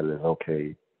look at it as,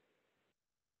 okay,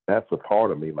 that's a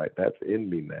part of me. Like, that's in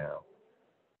me now.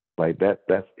 Like,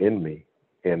 that's in me.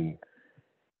 And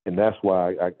that's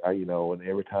why I and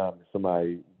every time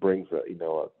somebody brings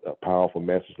a powerful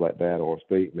message like that, or a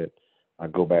statement, I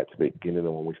go back to the beginning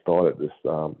of when we started this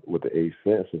with the 8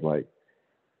 cents. It's like,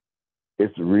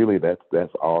 it's really,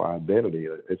 that's our identity.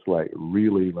 It's like,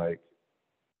 really, like,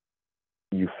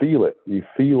 you feel it. You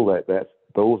feel that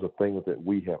those are things that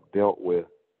we have dealt with,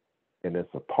 and it's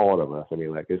a part of us. I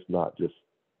mean, like, it's not just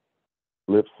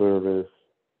lip service.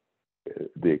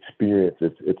 The experience,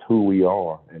 it's who we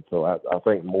are. And so I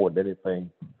think more than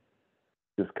anything,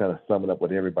 just kind of summing up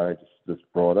what everybody just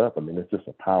brought up, I mean, it's just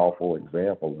a powerful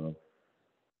example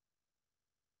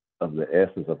of the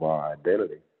essence of our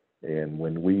identity. And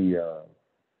when we are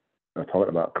talking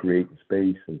about creating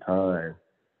space and time,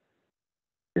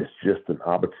 it's just an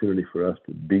opportunity for us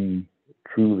to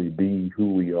truly be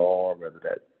who we are, whether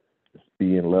that's just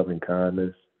being loving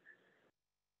kindness.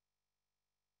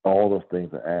 All those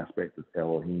things are aspects of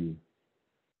Elohim.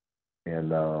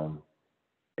 And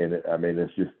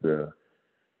it's just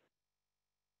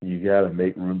you got to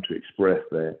make room to express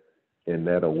that, and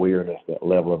that awareness, that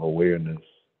level of awareness,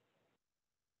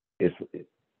 it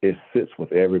sits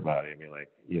with everybody. I mean, like,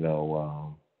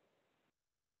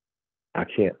 I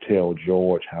can't tell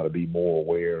George how to be more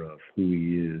aware of who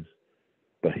he is,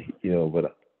 but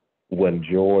but when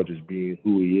George is being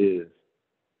who he is,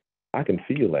 I can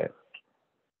feel that,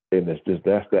 and that's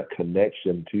that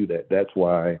connection to that. That's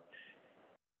why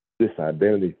this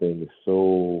identity thing is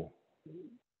so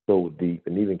deep.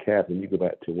 And even Catherine, you go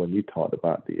back to when you talked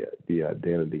about the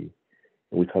identity,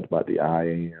 and we talked about the I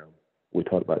am, we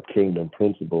talked about kingdom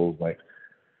principles. Like,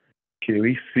 can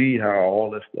we see how all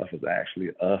this stuff is actually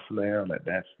us now?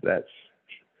 That's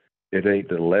it ain't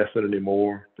the lesson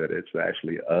anymore. That it's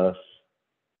actually us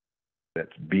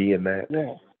that's being that.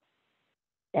 Yes,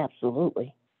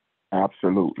 absolutely.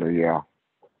 Absolutely, yeah.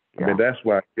 I mean, that's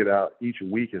why I get out each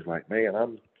week is like, man, I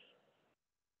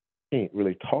ain't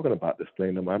really talking about this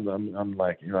thing. I'm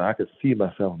like, I could see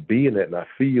myself being it, and I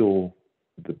feel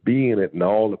the being it, and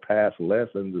all the past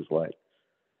lessons is like,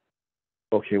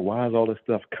 okay, why is all this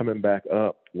stuff coming back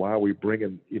up? Why are we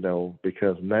bringing,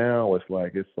 because now it's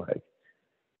like,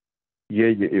 yeah,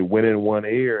 it went in one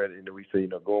ear, and we say,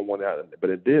 going one out, but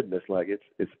it didn't. It's like,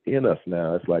 it's in us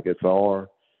now. It's like,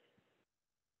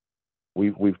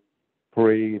 we've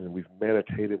prayed and we've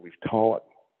meditated, we've taught,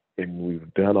 and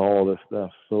we've done all this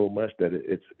stuff so much that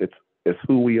it's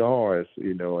who we are,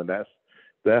 and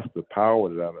that's the power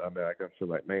that I can feel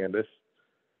like, man, this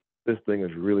thing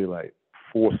is really like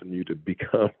forcing you to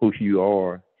become who you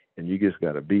are, and you just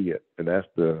got to be it. And that's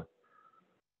the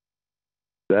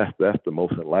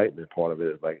most enlightening part of it.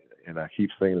 It's like, and I keep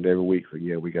saying it every week. So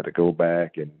yeah, we got to go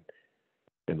back and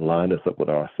line this up with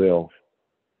ourselves.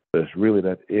 But it's really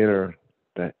that inner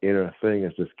thing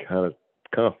is just kind of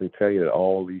constantly tell you that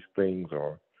all these things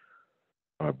are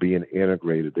being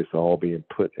integrated. It's all being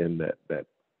put in that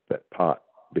pot,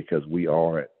 because we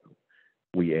are it.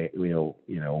 We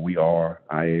are.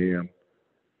 I am.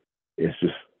 It's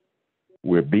just,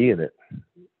 we're being it.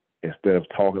 Instead of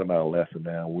talking about a lesson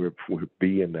now, we're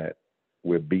being that.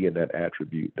 We're being that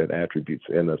attribute. That attribute's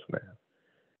in us now,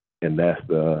 and that's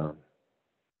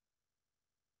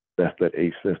that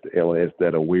 8 sense, the LS,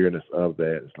 that awareness of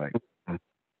that. It's like,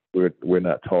 we're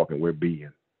not talking, we're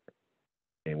being.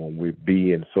 And when we're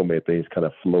being, so many things kind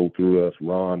of flow through us.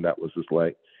 Ron, that was just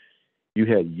like, you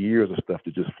had years of stuff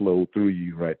that just flowed through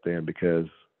you right there, because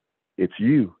it's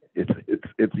you. It's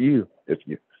you. It's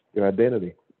you. Your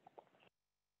identity.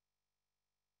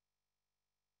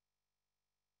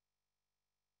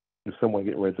 If someone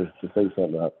getting ready to say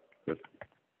something up. You're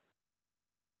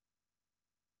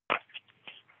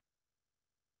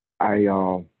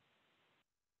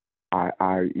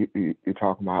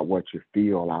talking about what you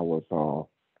feel. I was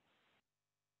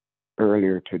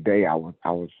earlier today. I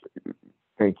was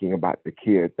thinking about the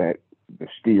kid, the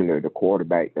Steeler, the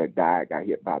quarterback that died, got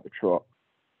hit by the truck,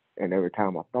 and every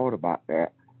time I thought about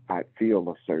that, I'd feel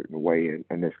a certain way.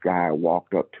 And this guy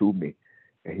walked up to me,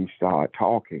 and he started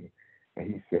talking, and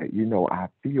he said, "I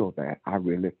feel that. I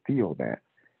really feel that."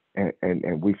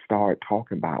 and we started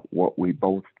talking about what we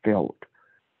both felt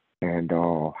and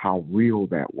how real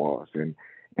that was, and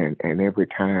every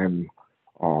time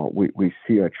we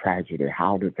see a tragedy,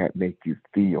 how does that make you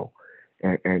feel?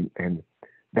 And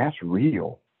that's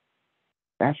real.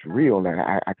 That's real. And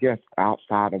I guess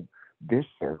outside of this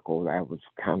circle, that was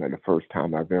kind of the first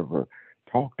time I've ever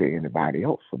talked to anybody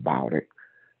else about it.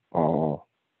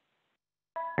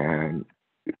 And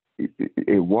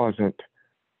it wasn't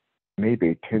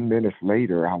maybe 10 minutes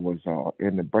later, I was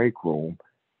in the break room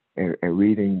and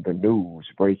reading the news,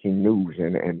 breaking news,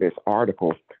 and this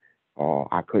article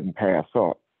I couldn't pass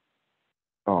up.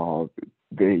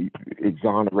 They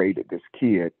exonerated this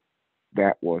kid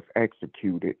that was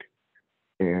executed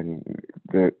in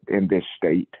this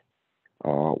state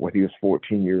when he was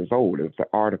 14 years old. It was the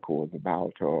article was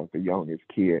about the youngest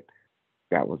kid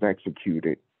that was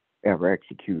ever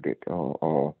executed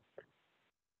for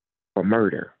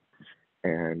murder.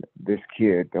 And this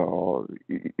kid,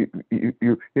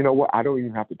 you know what? I don't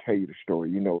even have to tell you the story.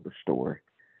 You know the story.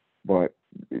 But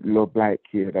little black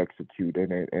kid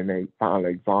executed, and they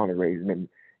finally exonerated him.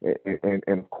 And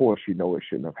of course, you know it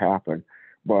shouldn't have happened.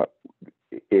 But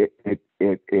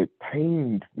it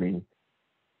pained me.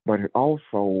 But it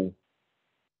also,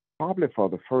 probably for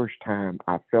the first time,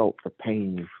 I felt the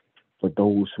pain for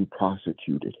those who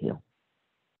prosecuted him.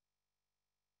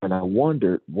 And I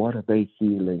wondered, what are they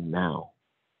feeling now?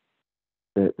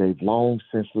 They've long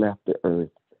since left the earth.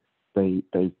 They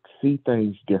see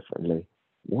things differently.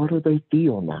 What do they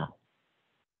feel now?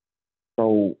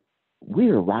 So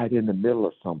we're right in the middle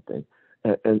of something.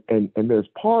 And there's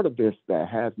part of this that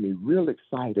has me real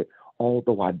excited,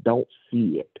 although I don't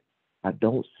see it. I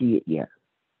don't see it yet.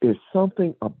 There's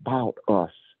something about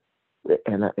us,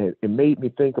 and it made me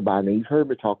think about it. And you've heard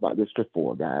me talk about this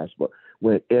before, guys, but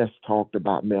when S talked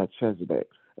about Melchizedek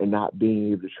and not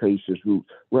being able to trace his roots,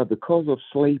 well, because of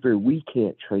slavery, we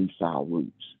can't trace our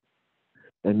roots.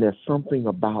 And there's something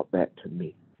about that to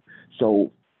me.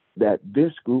 So that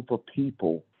this group of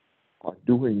people are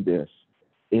doing this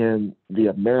in the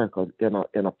America,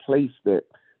 in a place that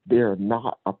they're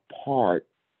not a part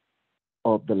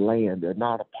of the land. They're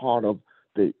not a part of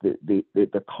the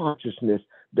consciousness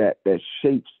that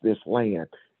shapes this land,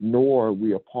 nor are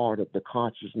we a part of the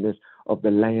consciousness of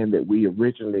the land that we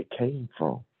originally came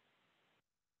from.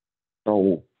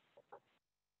 So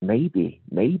maybe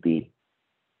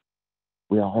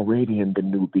we're already in the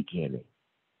new beginning.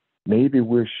 Maybe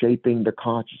we're shaping the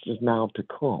consciousness now to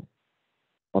come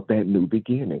of that new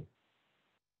beginning.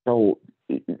 So,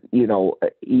 you know,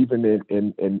 even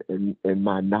in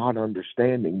my not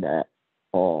understanding that,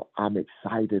 I'm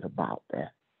excited about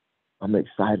that. I'm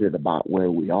excited about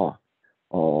where we are.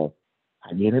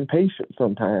 I get impatient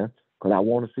sometimes because I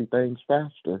want to see things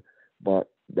faster, but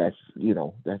that's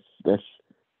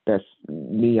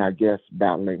me, I guess,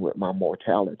 battling with my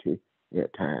mortality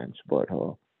at times. But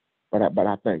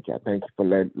I thank you. I thank you for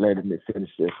letting me finish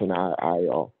this, and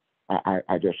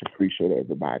I just appreciate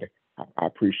everybody. I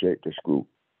appreciate this group.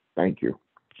 Thank you.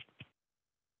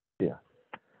 Yeah.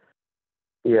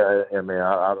 Yeah, and man,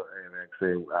 I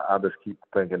just keep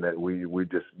thinking that we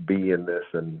just be in this,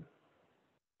 and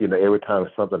you know, every time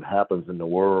something happens in the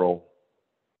world,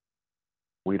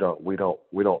 we don't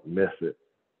miss it,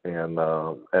 and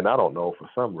I don't know, for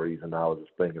some reason I was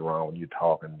just thinking around when you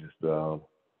talking, just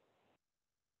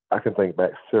I can think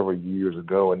back several years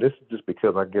ago, and this is just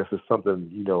because I guess it's something,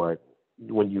 you know, like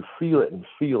when you feel it,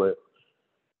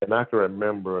 and I can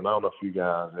remember, and I don't know if you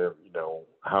guys have, you know,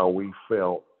 how we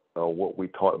felt. What we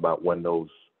talked about when those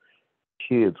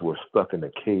kids were stuck in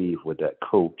a cave with that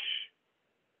coach,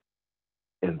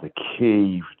 and the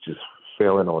cave just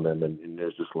fell in on them, and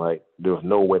there's just like there was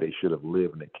no way they should have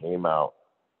lived, and it came out,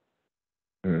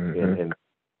 and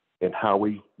how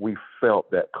we felt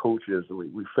that coaches,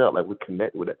 we felt like we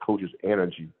connected with that coach's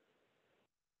energy,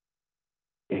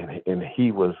 and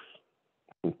he was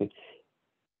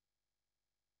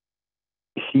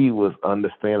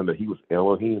understanding that he was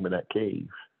Elohim in that cave.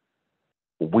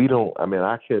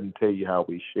 I couldn't tell you how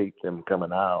we shaped them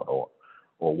coming out or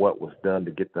what was done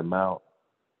to get them out.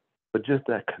 But just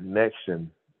that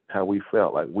connection, how we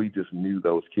felt like we just knew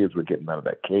those kids were getting out of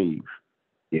that cave.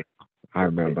 Yeah, I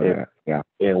remember that. Yeah.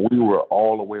 And we were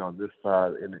all the way on this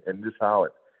side, and this how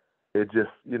it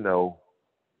just, you know,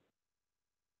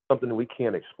 something we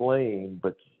can't explain,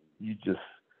 but you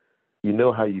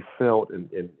know how you felt and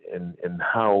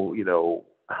how, you know,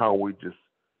 how we just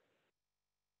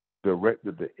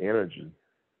directed the energy,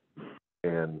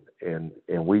 and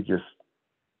we just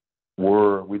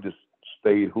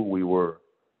stayed who we were,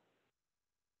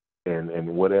 and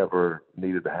whatever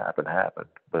needed to happen happened.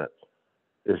 But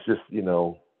it's just, you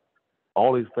know,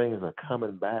 all these things are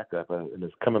coming back up, and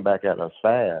it's coming back at us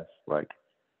fast. Like,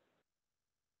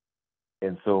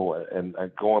 and so, and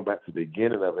going back to the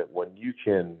beginning of it, when you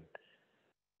can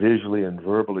visually and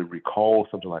verbally recall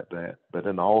something like that, but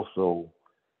then also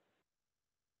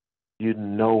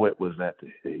it was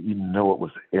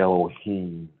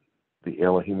Elohim, the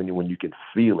Elohim, when you can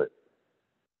feel it,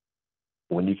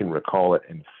 when you can recall it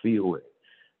and feel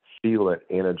that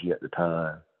energy at the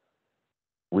time.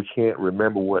 We can't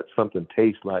remember what something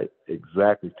tastes like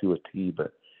exactly to a T,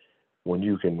 but when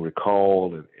you can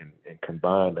recall and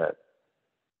combine that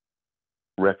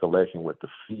recollection with the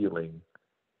feeling,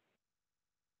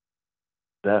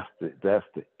 that's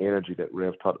the energy that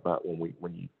Rev talked about when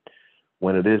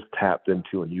it is tapped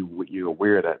into and you're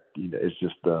aware that it's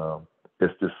just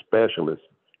special,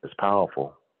 it's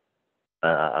powerful.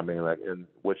 I mean, like, and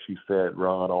what she said,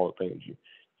 Ron, all the things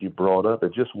you brought up,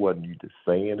 it just wasn't you just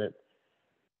saying it.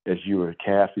 As you and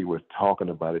Kathy were talking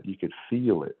about it, you could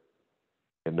feel it,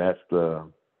 and that's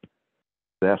what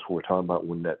we're talking about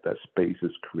when that space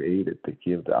is created to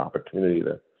give the opportunity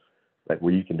to, like,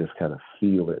 where you can just kind of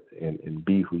feel it and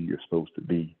be who you're supposed to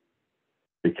be.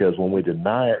 Because when we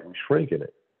deny it, we're shrinking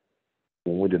it.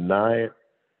 When we deny it,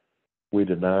 we're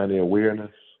denying the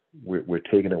awareness. We're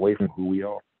taking away from who we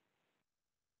are.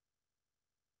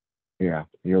 Yeah,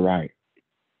 you're right.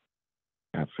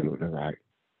 Absolutely right.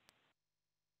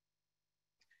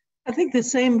 I think the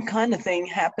same kind of thing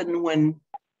happened when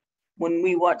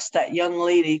we watched that young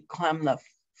lady climb the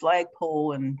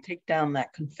flagpole and take down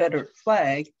that Confederate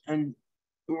flag. And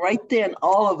right then,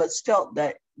 all of us felt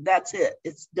that that's it.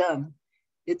 It's done.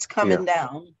 It's coming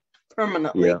down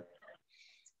permanently. Yeah.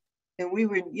 And we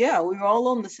were all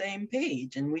on the same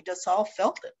page, and we just all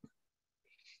felt it.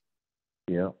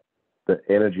 Yeah. The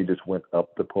energy just went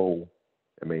up the pole.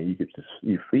 I mean,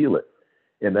 you feel it.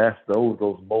 And that's those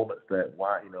moments that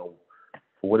for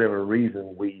whatever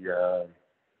reason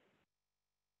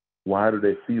why do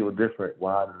they feel different?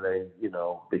 Why do they,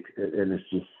 and it's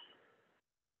just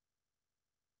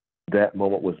that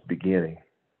moment was beginning.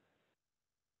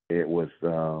 It was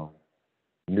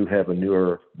new heaven, new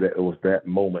earth. That it was that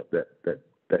moment, that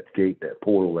gate, that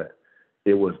portal, that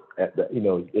it was at that,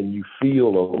 and you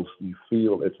feel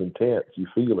it's intense. You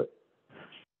feel it.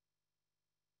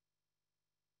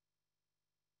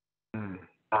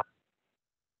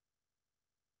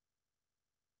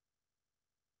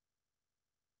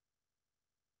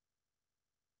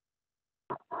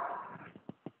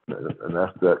 And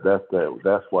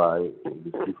that's why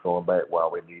we keep going back, why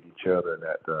we need each other, and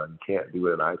that you can't do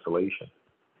it in isolation.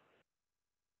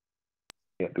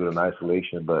 You can't do it in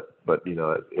isolation, but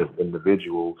as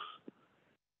individuals,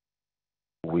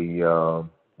 we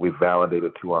validate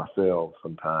it to ourselves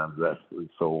sometimes. That's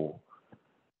so.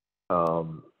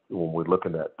 When we're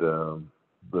looking at the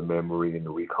memory and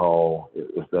the recall,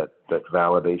 is that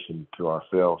validation to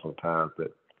ourselves sometimes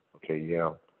that, okay,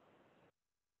 yeah,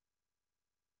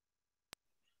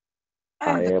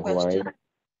 I have a question.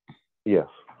 Yes.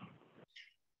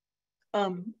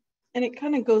 And it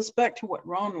kind of goes back to what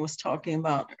Ron was talking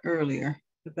about earlier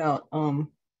about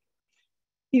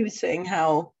he was saying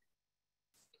how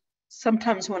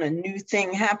sometimes when a new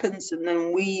thing happens and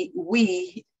then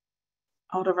we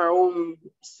out of our own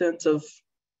sense of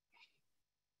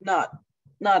not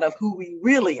of who we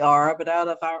really are, but out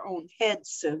of our own head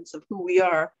sense of who we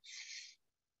are,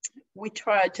 we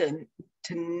try to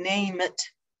name it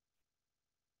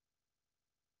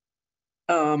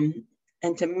and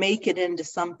to make it into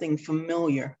something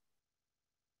familiar.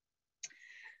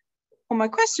 Well, my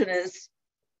question is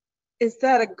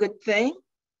that a good thing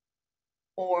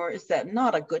or is that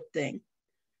not a good thing?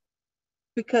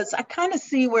 Because I kind of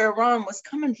see where Ron was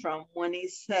coming from when he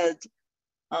said,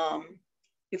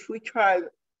 if we try,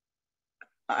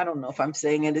 I don't know if I'm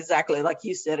saying it exactly like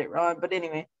you said it, Ron, but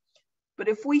anyway, but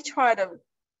if we try to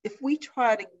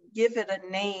give it a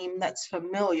name that's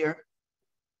familiar,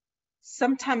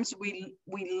 sometimes we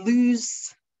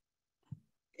lose,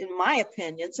 in my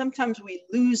opinion, sometimes we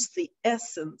lose the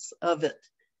essence of it,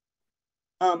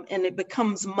 and it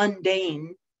becomes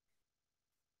mundane,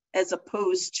 as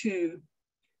opposed to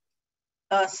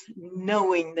us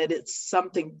knowing that it's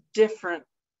something different,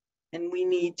 and we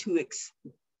need to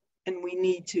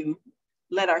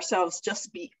let ourselves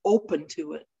just be open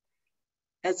to it,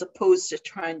 as opposed to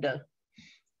trying to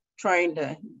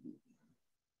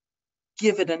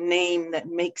give it a name that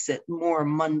makes it more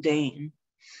mundane.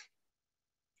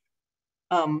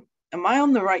 Am I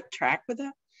on the right track with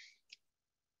that?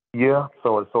 Yeah.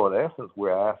 So in essence,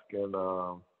 we're asking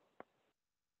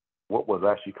what was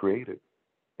actually created,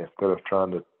 instead of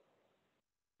trying to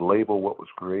label what was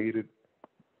created.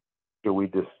 should we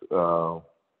just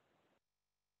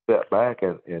step back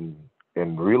and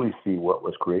really see what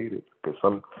was created?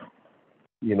 Because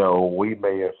we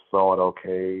may have thought,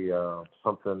 okay,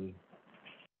 something.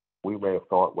 We may have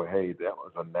thought, well, hey, that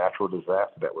was a natural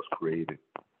disaster that was created.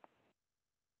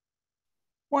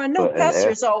 Well, I know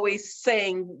pastors always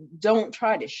saying, don't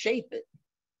try to shape it.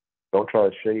 Don't try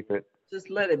to shape it.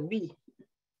 Just let it be.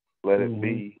 Let it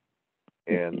be.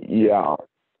 And yeah,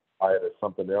 it's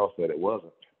something else that it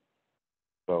wasn't.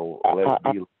 So let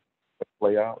it be,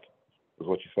 play out, is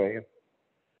what you're saying?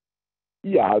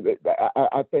 Yeah,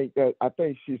 I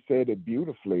think she said it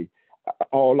beautifully.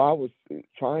 All I was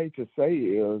trying to say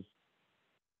is,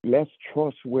 let's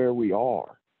trust where we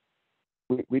are.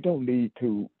 We don't need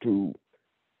to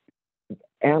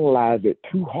analyze it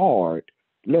too hard.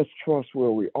 Let's trust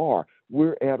where we are.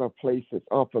 We're at a place that's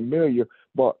unfamiliar,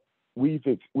 but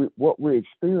what we're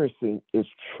experiencing is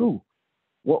true.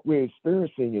 What we're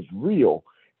experiencing is real,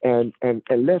 and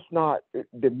let's not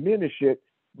diminish it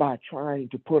by trying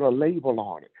to put a label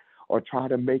on it or try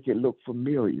to make it look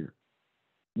familiar.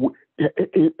 Is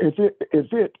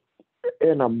it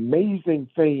an amazing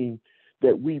thing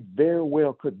that we very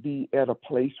well could be at a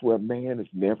place where man has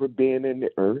never been in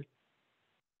the earth,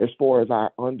 as far as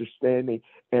our understanding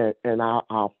and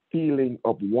our feeling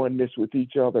of oneness with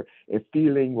each other and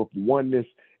feeling of oneness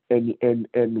and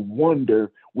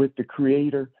wonder with the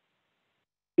Creator?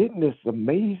 Isn't this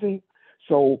amazing?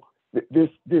 So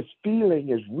this feeling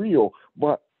is real,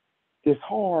 but it's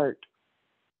hard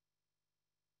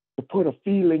to put a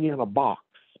feeling in a box.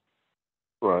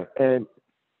 Right. And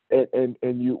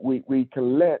we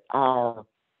can let our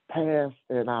past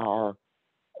and our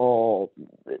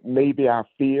maybe our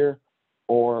fear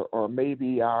or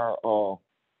maybe our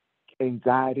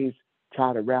anxieties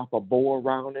try to wrap a bow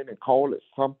around it and call it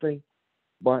something,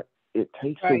 but it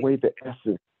takes away the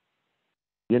essence.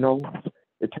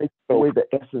 It takes away the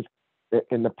essence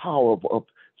and the power of.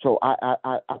 So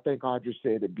I think Audrey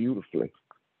said it beautifully.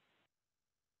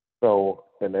 So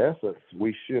in essence,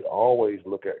 we should always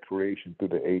look at creation through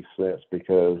the eighth sense,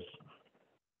 because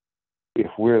if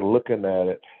we're looking at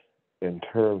it in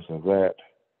terms of that,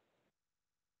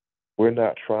 we're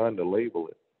not trying to label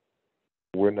it.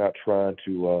 We're not trying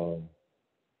to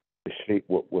shape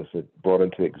what was brought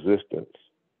into existence.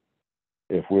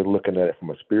 If we're looking at it from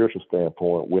a spiritual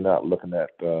standpoint, we're not looking at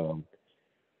the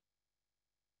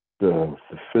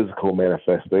physical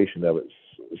manifestation of it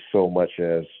so much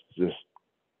as just,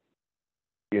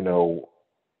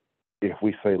 if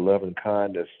we say love and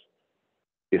kindness,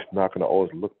 it's not going to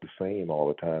always look the same all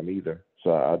the time either.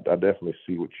 So I definitely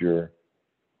see what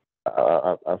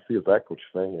I see exactly what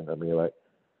you're saying. I mean, like,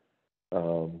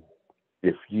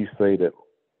 if you say that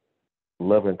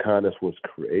love and kindness was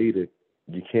created,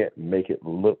 you can't make it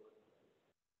look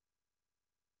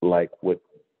like what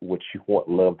you want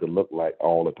love to look like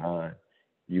all the time.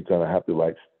 You're gonna have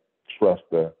to trust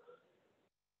the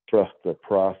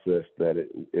process that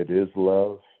it is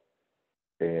love,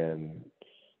 and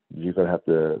you're gonna have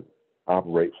to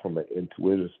operate from an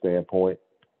intuitive standpoint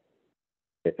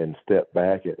and step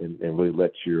back and really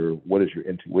let what is your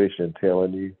intuition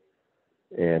telling you,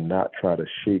 and not try to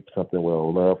shape something where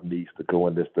love needs to go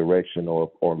in this direction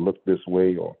or look this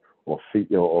way or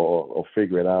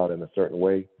figure it out in a certain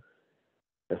way.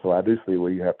 And so I do see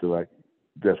where you have to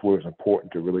that's where it's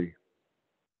important to really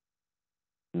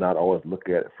not always look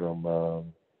at it from a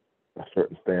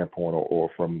certain standpoint or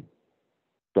from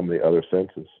some of the other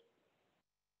senses.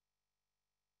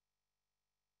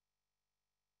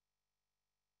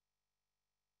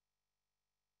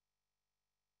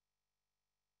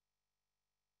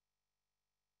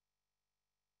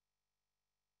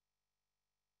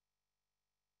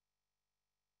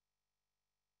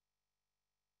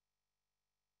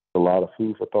 A lot of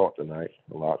food for thought tonight,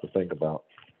 a lot to think about.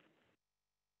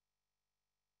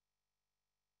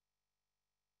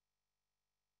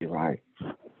 You're right.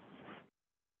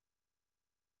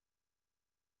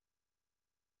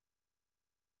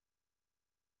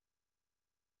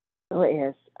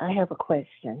 So, I have a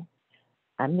question.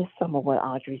 I missed some of what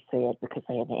Audrey said because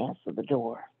I had to answer the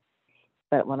door.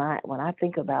 But when I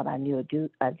think about I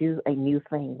do a new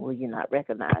thing, will you not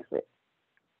recognize it?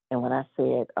 And when I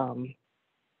said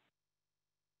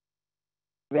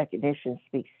recognition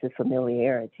speaks to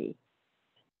familiarity,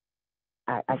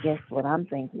 I guess what I'm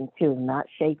thinking too, not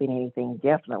shaping anything,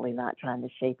 definitely not trying to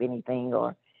shape anything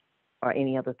or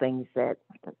any other things that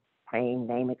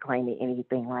name it, claim it,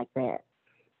 anything like that.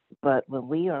 But when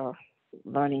we are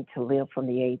learning to live from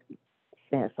the eighth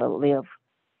sense, or live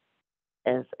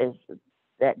as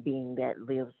that being that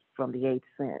lives from the eighth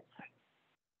sense,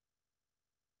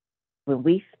 when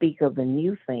we speak of the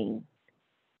new thing,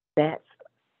 that's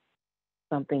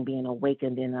something being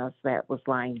awakened in us that was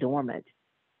lying dormant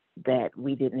that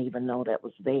we didn't even know that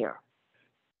was there.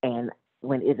 And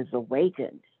when it is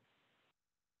awakened,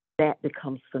 that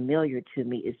becomes familiar to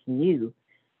me. It's new,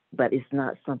 but it's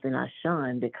not something I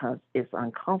shun because it's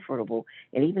uncomfortable.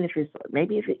 And even if it's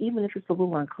even if it's a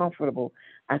little uncomfortable,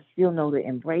 I still know to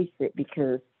embrace it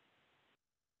because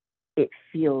it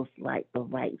feels like the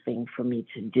right thing for me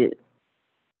to do.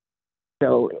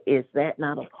 So is that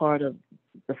not a part of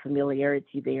the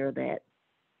familiarity there? That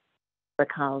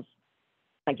because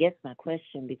I guess my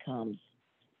question becomes,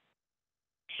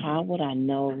 how would I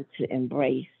know to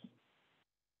embrace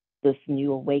this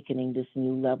new awakening, this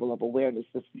new level of awareness?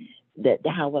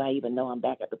 How would I even know I'm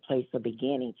back at the place of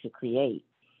beginning to create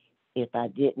if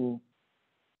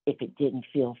it didn't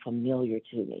feel familiar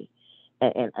to me?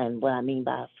 And what I mean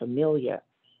by familiar,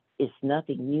 it's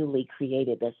nothing newly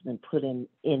created that's been put in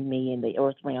me, in the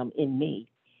earth realm, in me.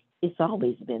 It's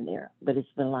always been there, but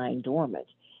it's been lying dormant.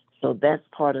 So that's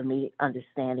part of me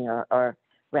understanding or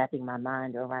wrapping my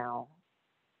mind around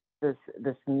this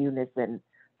newness and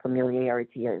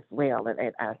familiarity as well. And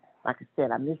I, like I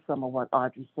said, I missed some of what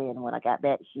Audrey said, and when I got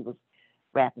back, she was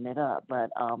wrapping it up. But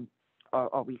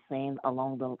are we saying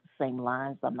along the same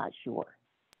lines? I'm not sure.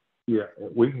 Yeah,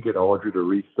 we can get Audrey to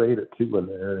restate it too.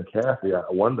 And Kathy,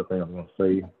 one of the things I'm going to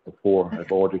say before,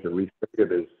 if Audrey can restate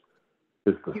it, is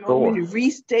the You source. want me to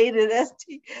restate it,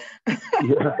 ST?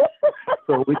 Yeah.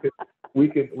 So we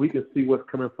can see what's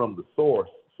coming from the source.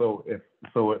 So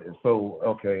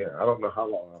okay, I don't know how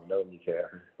long I've known you,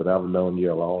 Kathy, but I've known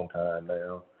you a long time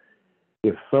now.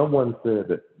 If someone said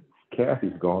that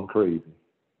Kathy's gone crazy,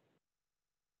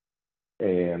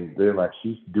 and they're like,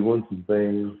 she's doing some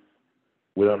things,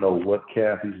 we don't know what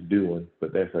Kathy's doing,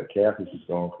 but they said Kathy's just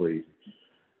gone crazy.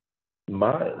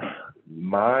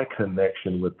 My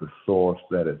connection with the source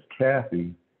that is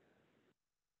Kathy,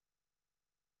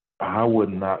 I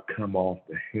would not come off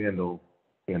the handle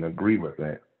and agree with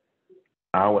that.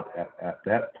 I would, at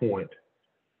that point,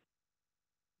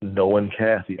 knowing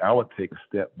Kathy, I would take a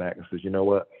step back and say, you know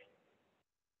what?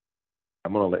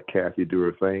 I'm going to let Kathy do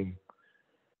her thing,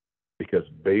 because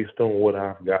based on what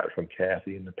I've got from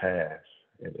Kathy in the past,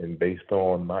 and based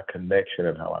on my connection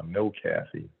and how I know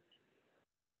Kathy,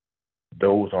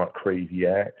 those aren't crazy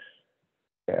acts.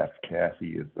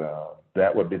 Kathy is,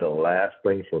 that would be the last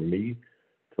thing for me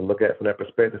to look at from that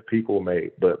perspective. People may,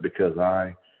 but because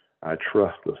I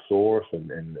trust the source,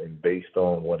 and based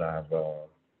on what I've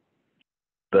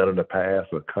done in the past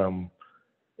or come,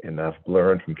 and I've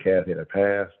learned from Kathy in the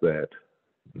past, that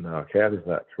no, Kathy's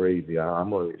not crazy.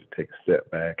 I'm going to take a step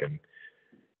back,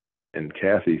 and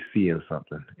Kathy's seeing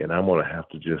something, and I'm going to have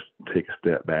to just take a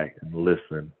step back and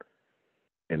listen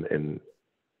and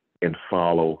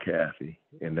follow Kathy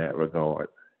in that regard.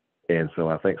 And so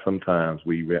I think sometimes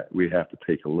we have to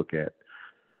take a look at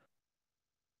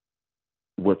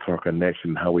what's our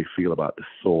connection, how we feel about the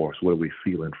source, what are we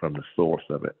feeling from the source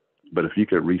of it. But if you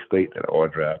could restate that,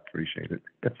 Audrey, I appreciate it.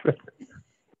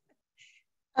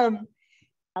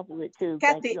 I would too.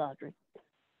 Kathy, thank you, Audrey.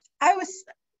 I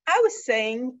was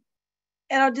saying,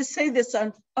 and I'll just say this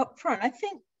up front, I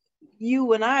think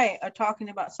you and I are talking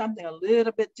about something a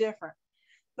little bit different.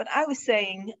 But I was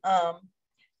saying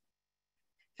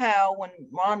how when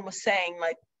Ron was saying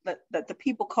like that the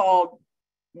people called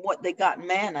what they got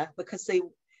manna because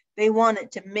they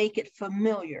wanted to make it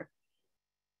familiar.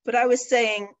 But I was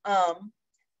saying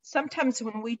sometimes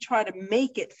when we try to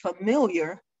make it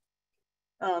familiar,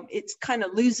 it kind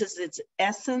of loses its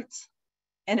essence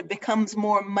and it becomes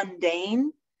more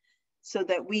mundane, so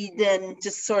that we then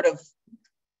just sort of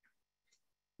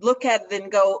look at it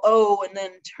and go, oh, and then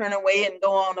turn away and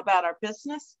go on about our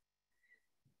business.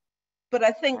 But I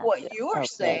think what you're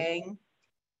saying,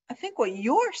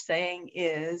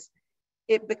 is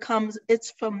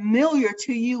it's familiar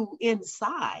to you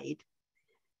inside.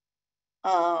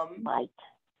 Right.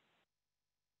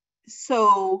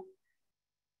 So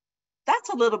that's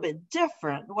a little bit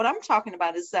different. What I'm talking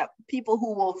about is that people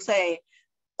who will say,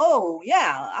 oh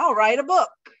yeah, I'll write a book,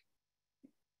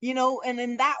 and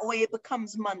in that way it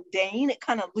becomes mundane. It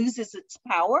kind of loses its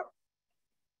power.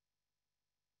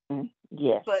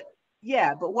 Yes.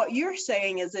 But what you're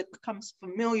saying is it becomes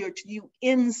familiar to you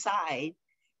inside,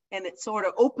 and it sort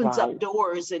of opens up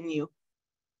doors in you.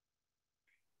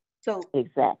 So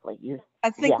exactly.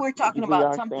 I think we're talking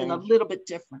about something a little bit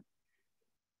different.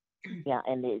 Yeah,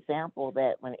 and the example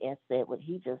that when S said what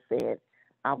he just said,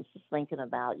 I was just thinking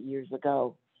about years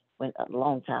ago, a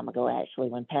long time ago actually,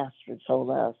 when Pastor told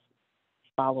us,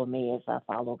 follow me as I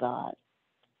follow God.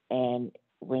 And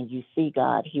when you see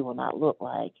God, he will not look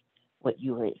like what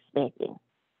you were expecting.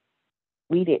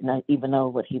 we didn't even know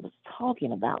what he was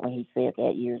talking about when he said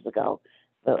that years ago,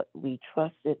 but we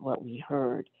trusted what we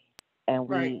heard, and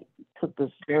Right. we took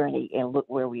this journey, and look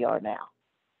where we are now.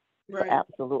 So Right.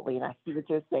 absolutely, and I see what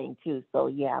you're saying too. So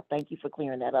yeah, thank you for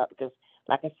clearing that up, because,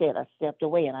 like I said, I stepped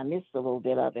away and I missed a little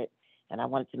bit of it, and I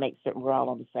wanted to make certain we're all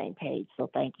on the same page. So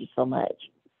thank you so much.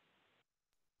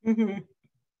 Mm-hmm.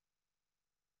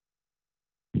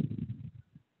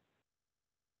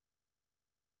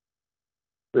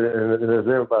 And does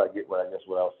everybody get what I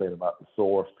was saying about the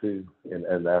source too,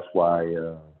 and that's why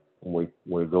when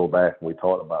we go back and we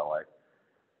talk about like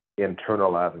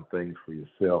internalizing things for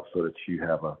yourself so that you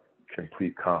have a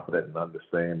complete confidence and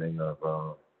understanding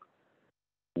of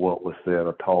what was said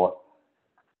or taught,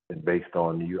 and based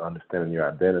on you understanding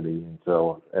your identity.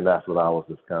 And that's what I was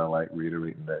just kind of like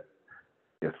reiterating, that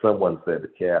if someone said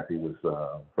that Kathy was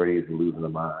crazy, losing her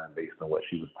mind based on what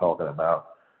she was talking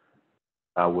about,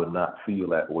 I would not feel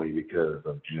that way because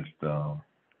of just all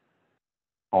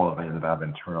of it that I've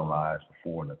internalized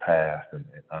before in the past and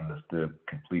understood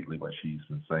completely what she's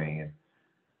been saying.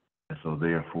 And so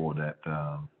therefore that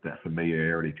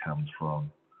familiarity comes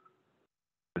from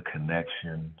the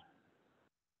connection,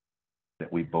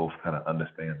 that we both kind of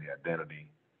understand the identity.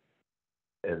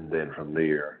 And then from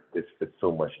there, it's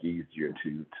so much easier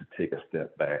to take a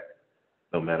step back,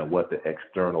 no matter what the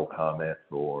external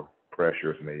comments or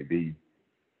pressures may be.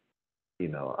 You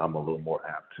know, I'm a little more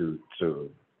apt to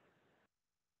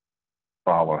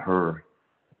follow her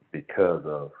because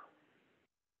of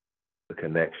the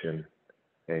connection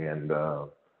and the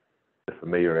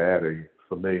familiarity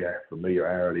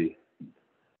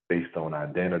based on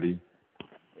identity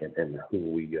and who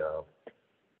we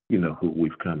who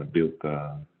we've kind of built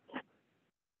our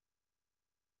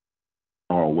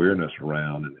awareness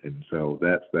around, and so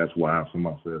that's why if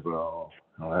someone says, oh,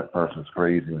 that person's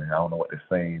crazy and I don't know what they're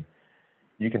saying,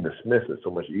 you can dismiss it so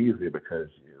much easier because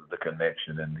the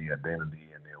connection and the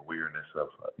identity and the awareness of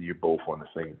you're both on the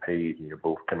same page and you're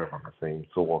both coming from the same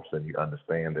source and you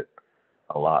understand it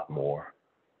a lot more.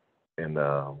 And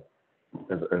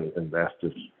that's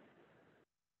just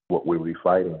what we'll be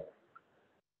fighting.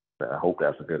 I hope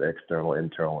that's a good external,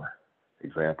 internal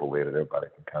example there that everybody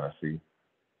can kind of see.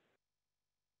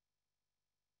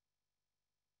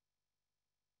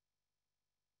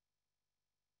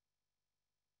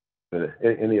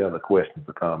 Any other questions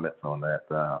or comments on that?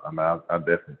 I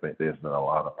definitely think there's been a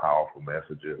lot of powerful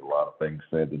messages, a lot of things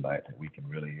said tonight that we can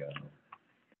really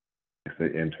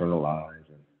internalize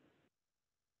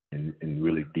and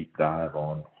really deep dive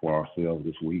on for ourselves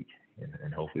this week,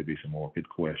 and hopefully be some more good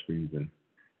questions and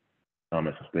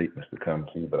comments and statements to come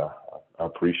too. But I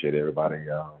appreciate everybody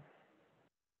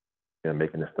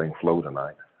making this thing flow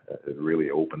tonight. It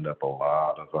really opened up a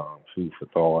lot of food for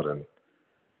thought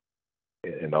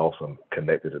and also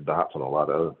connected the dots on a lot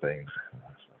of other things.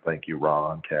 Thank you,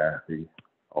 Ron, Kathy,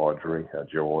 Audrey,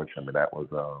 George. I mean, that was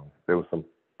there was some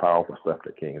powerful stuff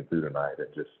that came through tonight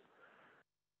that just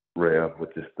Rev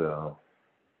with just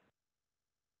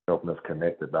helping us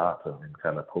connect the dots and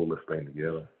kind of pull this thing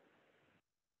together.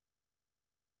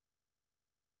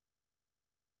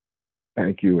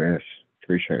 Thank you, Ash.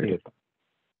 Appreciate it.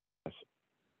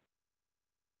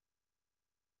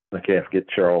 I can't forget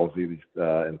Charles,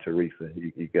 and Teresa,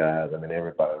 you guys. I mean,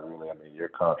 everybody really. I mean, your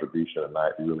contribution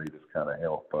tonight really just kind of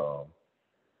helped pull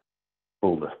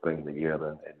this thing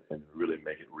together and really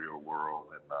make it real world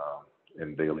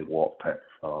and daily walk type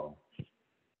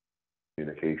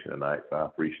communication tonight. So I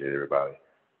appreciate everybody.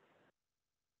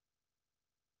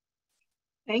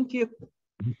 Thank you.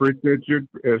 Appreciate you,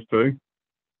 ST.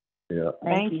 Yeah.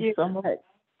 Thank you so much.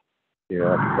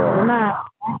 Yeah.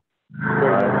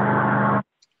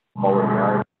 All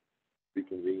right. We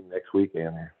can read next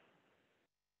weekend.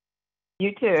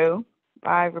 You too.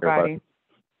 Bye, everybody.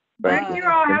 Thank you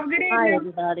all. Have a good evening. Bye,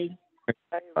 everybody.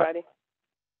 Bye, everybody.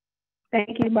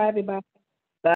 Thank you. Bye, everybody.